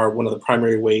are one of the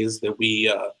primary ways that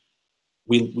we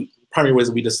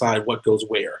decide what goes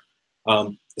where.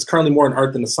 It's currently more an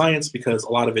art than a science because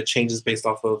a lot of it changes based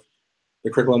off of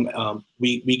the curriculum.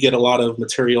 We get a lot of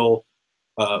material.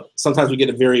 Sometimes we get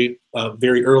it very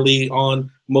early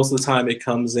on. Most of the time, it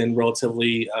comes in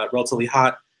relatively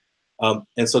hot,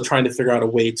 and so trying to figure out a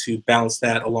way to balance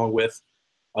that along with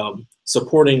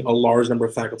supporting a large number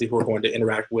of faculty who are going to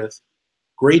interact with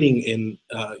grading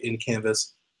in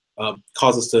Canvas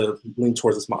causes us to lean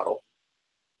towards this model.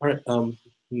 All right,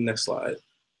 next slide.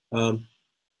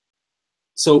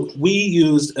 So we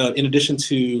used, in addition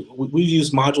to, we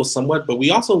used modules somewhat, but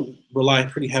we also rely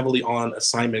pretty heavily on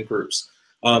assignment groups.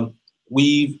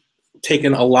 We've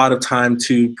taken a lot of time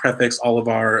to prefix all of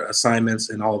our assignments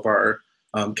and all of our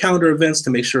calendar events to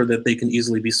make sure that they can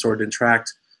easily be sorted and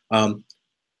tracked.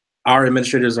 Our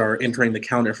administrators are entering the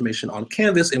calendar information on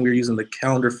Canvas, and we're using the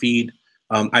calendar feed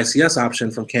ICS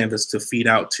option from Canvas to feed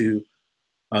out to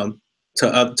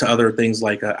to other things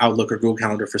like Outlook or Google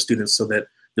Calendar for students, so that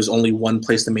there's only one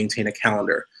place to maintain a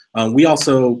calendar. We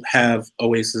also have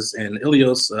Oasis and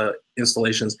Ilios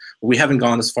installations, but we haven't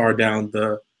gone as far down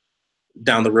the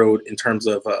road in terms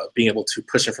of being able to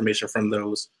push information from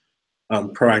those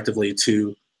proactively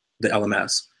to the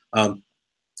LMS.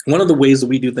 One of the ways that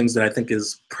we do things that I think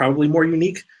is probably more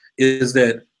unique is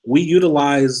that we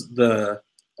utilize the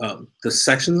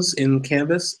sections in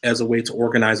Canvas as a way to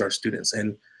organize our students.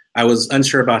 And I was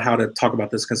unsure about how to talk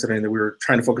about this, considering that we were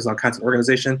trying to focus on content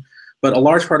organization, but a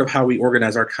large part of how we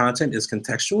organize our content is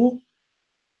contextual.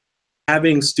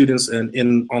 Having students on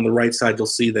the right side, you'll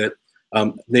see that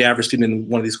the average student in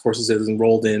one of these courses is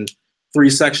enrolled in 3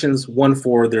 sections, one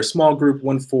for their small group,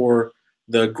 one for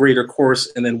the greater course,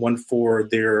 and then one for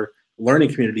their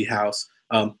learning community house.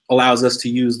 Allows us to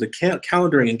use the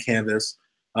calendaring in Canvas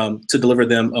to deliver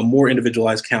them a more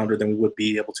individualized calendar than we would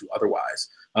be able to otherwise.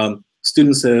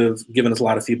 Students have given us a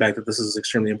lot of feedback that this is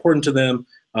extremely important to them,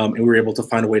 and we were able to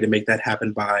find a way to make that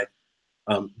happen by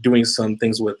doing some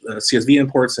things with CSV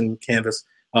imports in Canvas,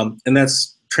 and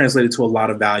that's translated to a lot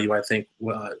of value, I think,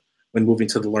 when moving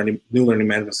to the new learning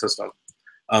management system.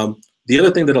 The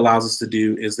other thing that allows us to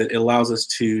do is that it allows us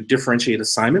to differentiate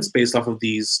assignments based off of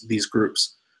these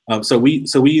groups. So we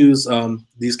use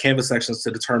these Canvas sections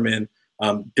to determine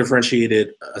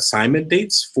differentiated assignment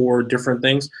dates for different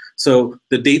things. So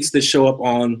the dates that show up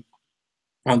on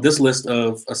this list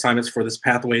of assignments for this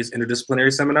Pathways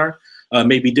Interdisciplinary Seminar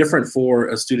may be different for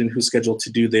a student who's scheduled to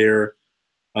do their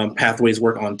Pathways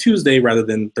work on Tuesday rather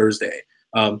than Thursday.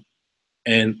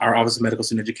 And our Office of Medical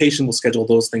Student Education will schedule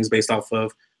those things based off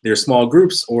of their small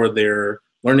groups or their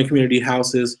learning community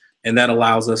houses, and that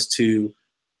allows us to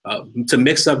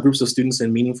mix up groups of students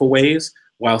in meaningful ways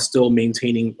while still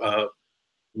maintaining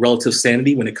relative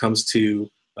sanity when it comes to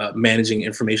managing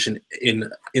information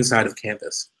inside of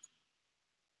Canvas.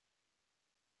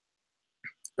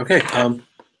 Okay.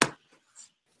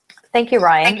 Thank you,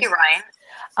 Ryan. Thank you,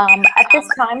 Ryan. At this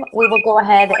time, we will go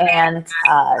ahead and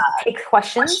take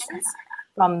questions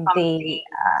from the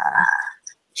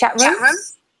chat room.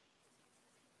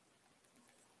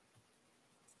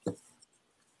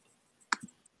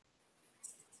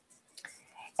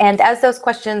 And as those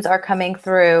questions are coming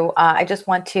through, I just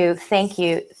want to thank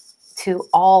you to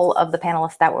all of the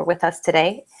panelists that were with us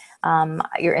today.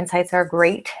 Your insights are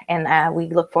great, and we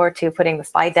look forward to putting the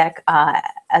slide deck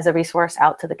as a resource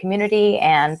out to the community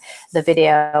and the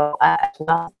video as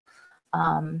well.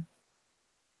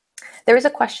 There is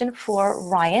a question for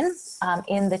Ryan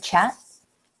in the chat.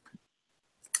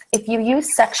 If you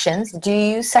use sections, do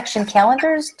you use section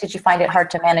calendars? Did you find it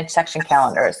hard to manage section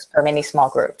calendars for many small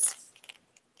groups?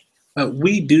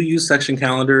 We do use section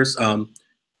calendars.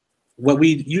 What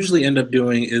we usually end up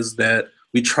doing is that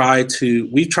we've tried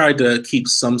to keep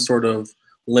some sort of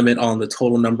limit on the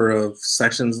total number of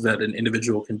sections that an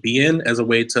individual can be in as a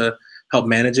way to help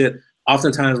manage it.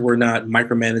 Oftentimes we're not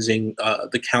micromanaging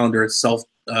the calendar itself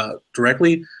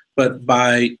directly, but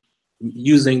by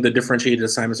using the differentiated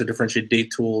assignments or differentiated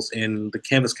date tools in the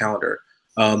Canvas calendar,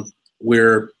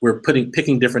 we're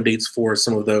picking different dates for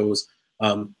some of those.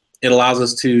 It allows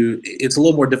us to, it's a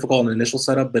little more difficult in the initial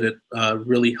setup, but it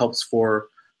really helps for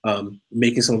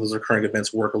making some of those recurring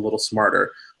events work a little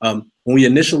smarter. When we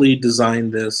initially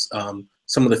designed this,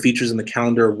 some of the features in the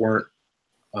calendar weren't,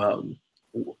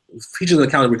 features in the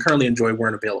calendar we currently enjoy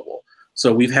weren't available.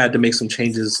 So we've had to make some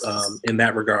changes in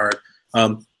that regard.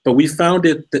 But we found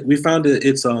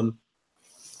it's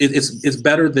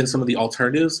better than some of the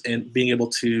alternatives and being able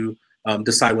to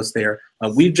decide what's there.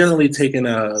 We've generally taken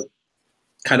a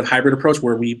kind of hybrid approach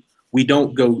where we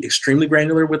don't go extremely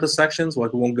granular with the sections.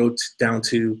 Like we won't go down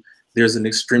to there's an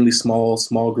extremely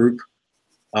small group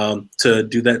to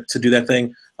do that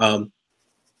thing.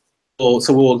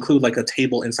 So we'll include like a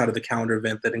table inside of the calendar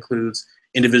event that includes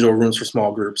individual rooms for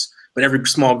small groups. But every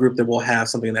small group that will have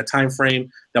something in that time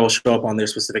frame that will show up on their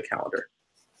specific calendar.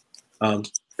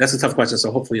 That's a tough question,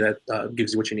 so hopefully that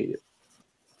gives you what you needed.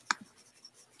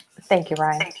 Thank you,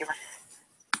 Ryan. Thank you, Ryan.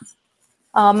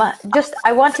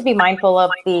 I want to be mindful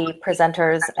of the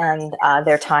presenters and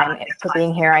their time for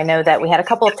being here. I know that we had a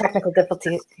couple of technical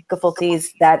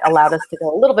difficulties that allowed us to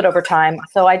go a little bit over time.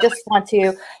 So I just want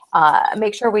to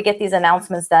make sure we get these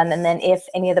announcements done. And then if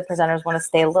any of the presenters want to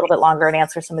stay a little bit longer and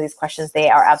answer some of these questions, they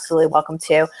are absolutely welcome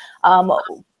to.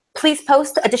 please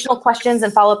post additional questions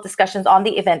and follow-up discussions on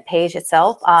the event page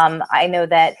itself. I know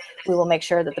that we will make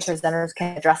sure that the presenters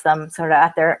can address them sort of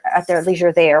at their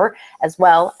leisure there as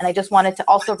well. And I just wanted to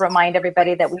also remind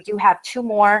everybody that we do have 2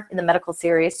 more in the medical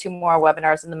series, 2 more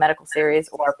webinars in the medical series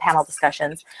or panel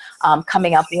discussions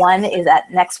coming up. One is at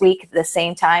next week, the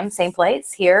same time, same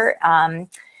place here,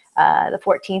 the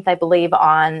 14th, I believe,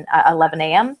 on 11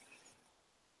 a.m.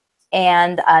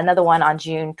 and another one on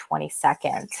June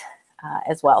 22nd.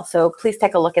 As well. So please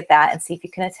take a look at that and see if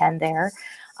you can attend there.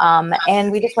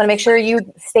 And we just want to make sure you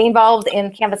stay involved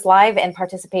in Canvas Live and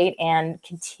participate and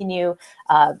continue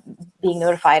being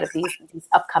notified of these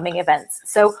upcoming events.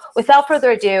 So without further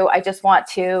ado, I just want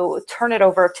to turn it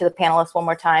over to the panelists one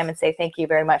more time and say thank you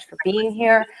very much for being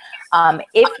here.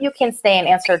 If you can stay and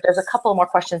answer, there's a couple more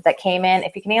questions that came in.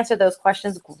 If you can answer those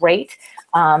questions, great.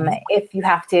 If you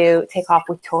have to take off,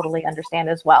 we totally understand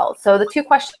as well. So the 2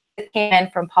 questions that came in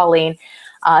from Pauline,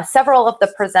 several of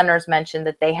the presenters mentioned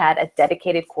that they had a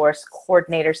dedicated course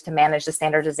coordinators to manage the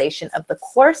standardization of the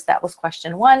course. That was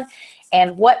question 1.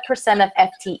 And what % of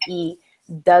FTE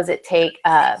does it take?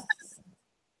 And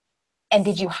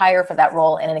did you hire for that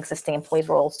role in an existing employee's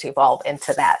roles to evolve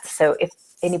into that? So if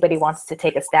anybody wants to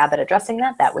take a stab at addressing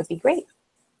that, that would be great.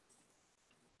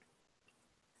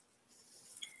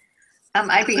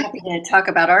 I'd be happy to talk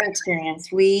about our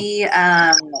experience.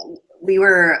 We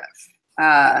were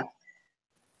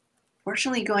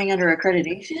fortunately going under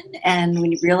accreditation, and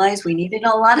we realized we needed a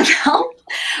lot of help.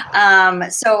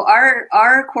 So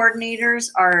our coordinators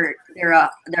they're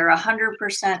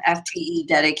 100% FTE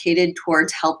dedicated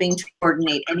towards helping to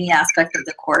coordinate any aspect of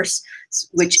the course,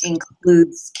 which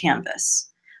includes Canvas.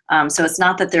 So it's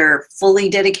not that they're fully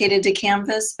dedicated to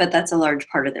Canvas, but that's a large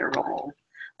part of their role.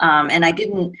 And I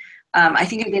think I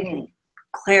didn't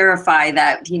clarify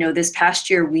that, this past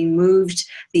year we moved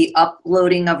the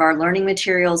uploading of our learning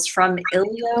materials from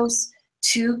Ilios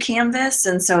to Canvas.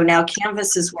 And so now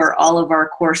Canvas is where all of our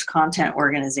course content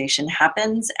organization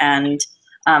happens. And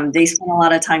they spend a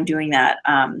lot of time doing that.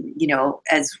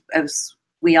 As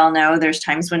we all know, there's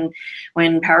times when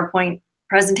PowerPoint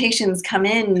presentations come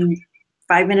in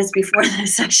 5 minutes before the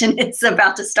session is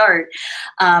about to start.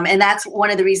 And that's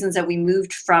one of the reasons that we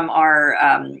moved from our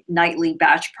nightly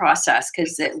batch process,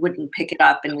 because it wouldn't pick it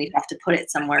up and we'd have to put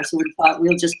it somewhere. So we thought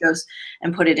we'll just go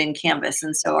and put it in Canvas.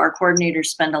 And so our coordinators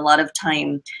spend a lot of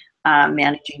time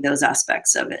managing those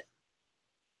aspects of it.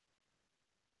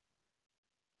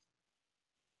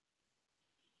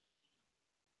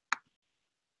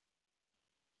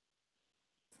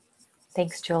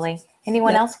 Thanks, Julie.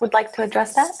 Anyone else would like to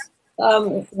address that?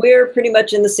 We're pretty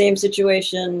much in the same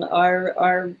situation.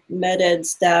 Our med ed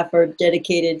staff are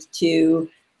dedicated to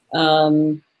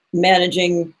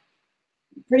managing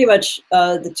pretty much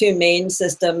the 2 main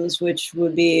systems, which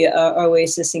would be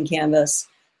OASIS and Canvas.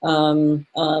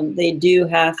 They do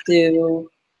have to,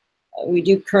 we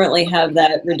do currently have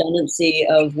that redundancy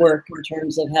of work in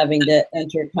terms of having to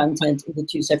enter content into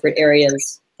 2 separate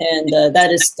areas. And that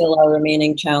is still our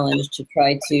remaining challenge, to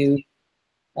try to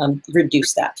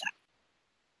reduce that.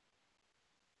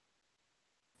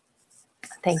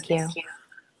 Thank you.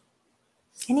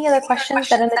 Any other questions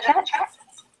that are in the chat?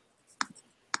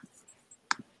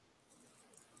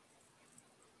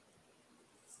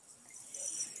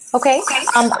 Okay,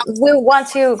 we want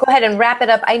to go ahead and wrap it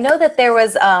up. I know that there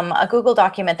was a Google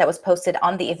document that was posted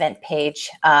on the event page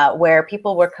where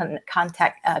people were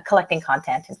collecting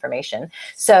content information.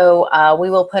 So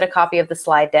we will put a copy of the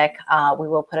slide deck. We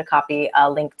will put a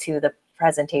link to the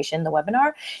presentation, the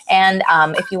webinar. And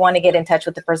if you want to get in touch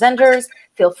with the presenters,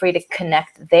 feel free to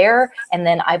connect there. And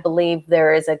then I believe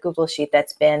there is a Google Sheet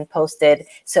that's been posted.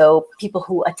 So people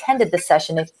who attended the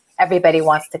session, if everybody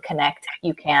wants to connect,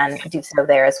 you can do so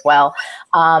there as well.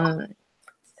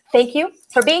 Thank you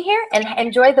for being here, and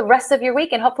enjoy the rest of your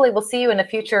week. And hopefully we'll see you in a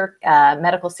future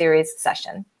medical series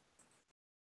session.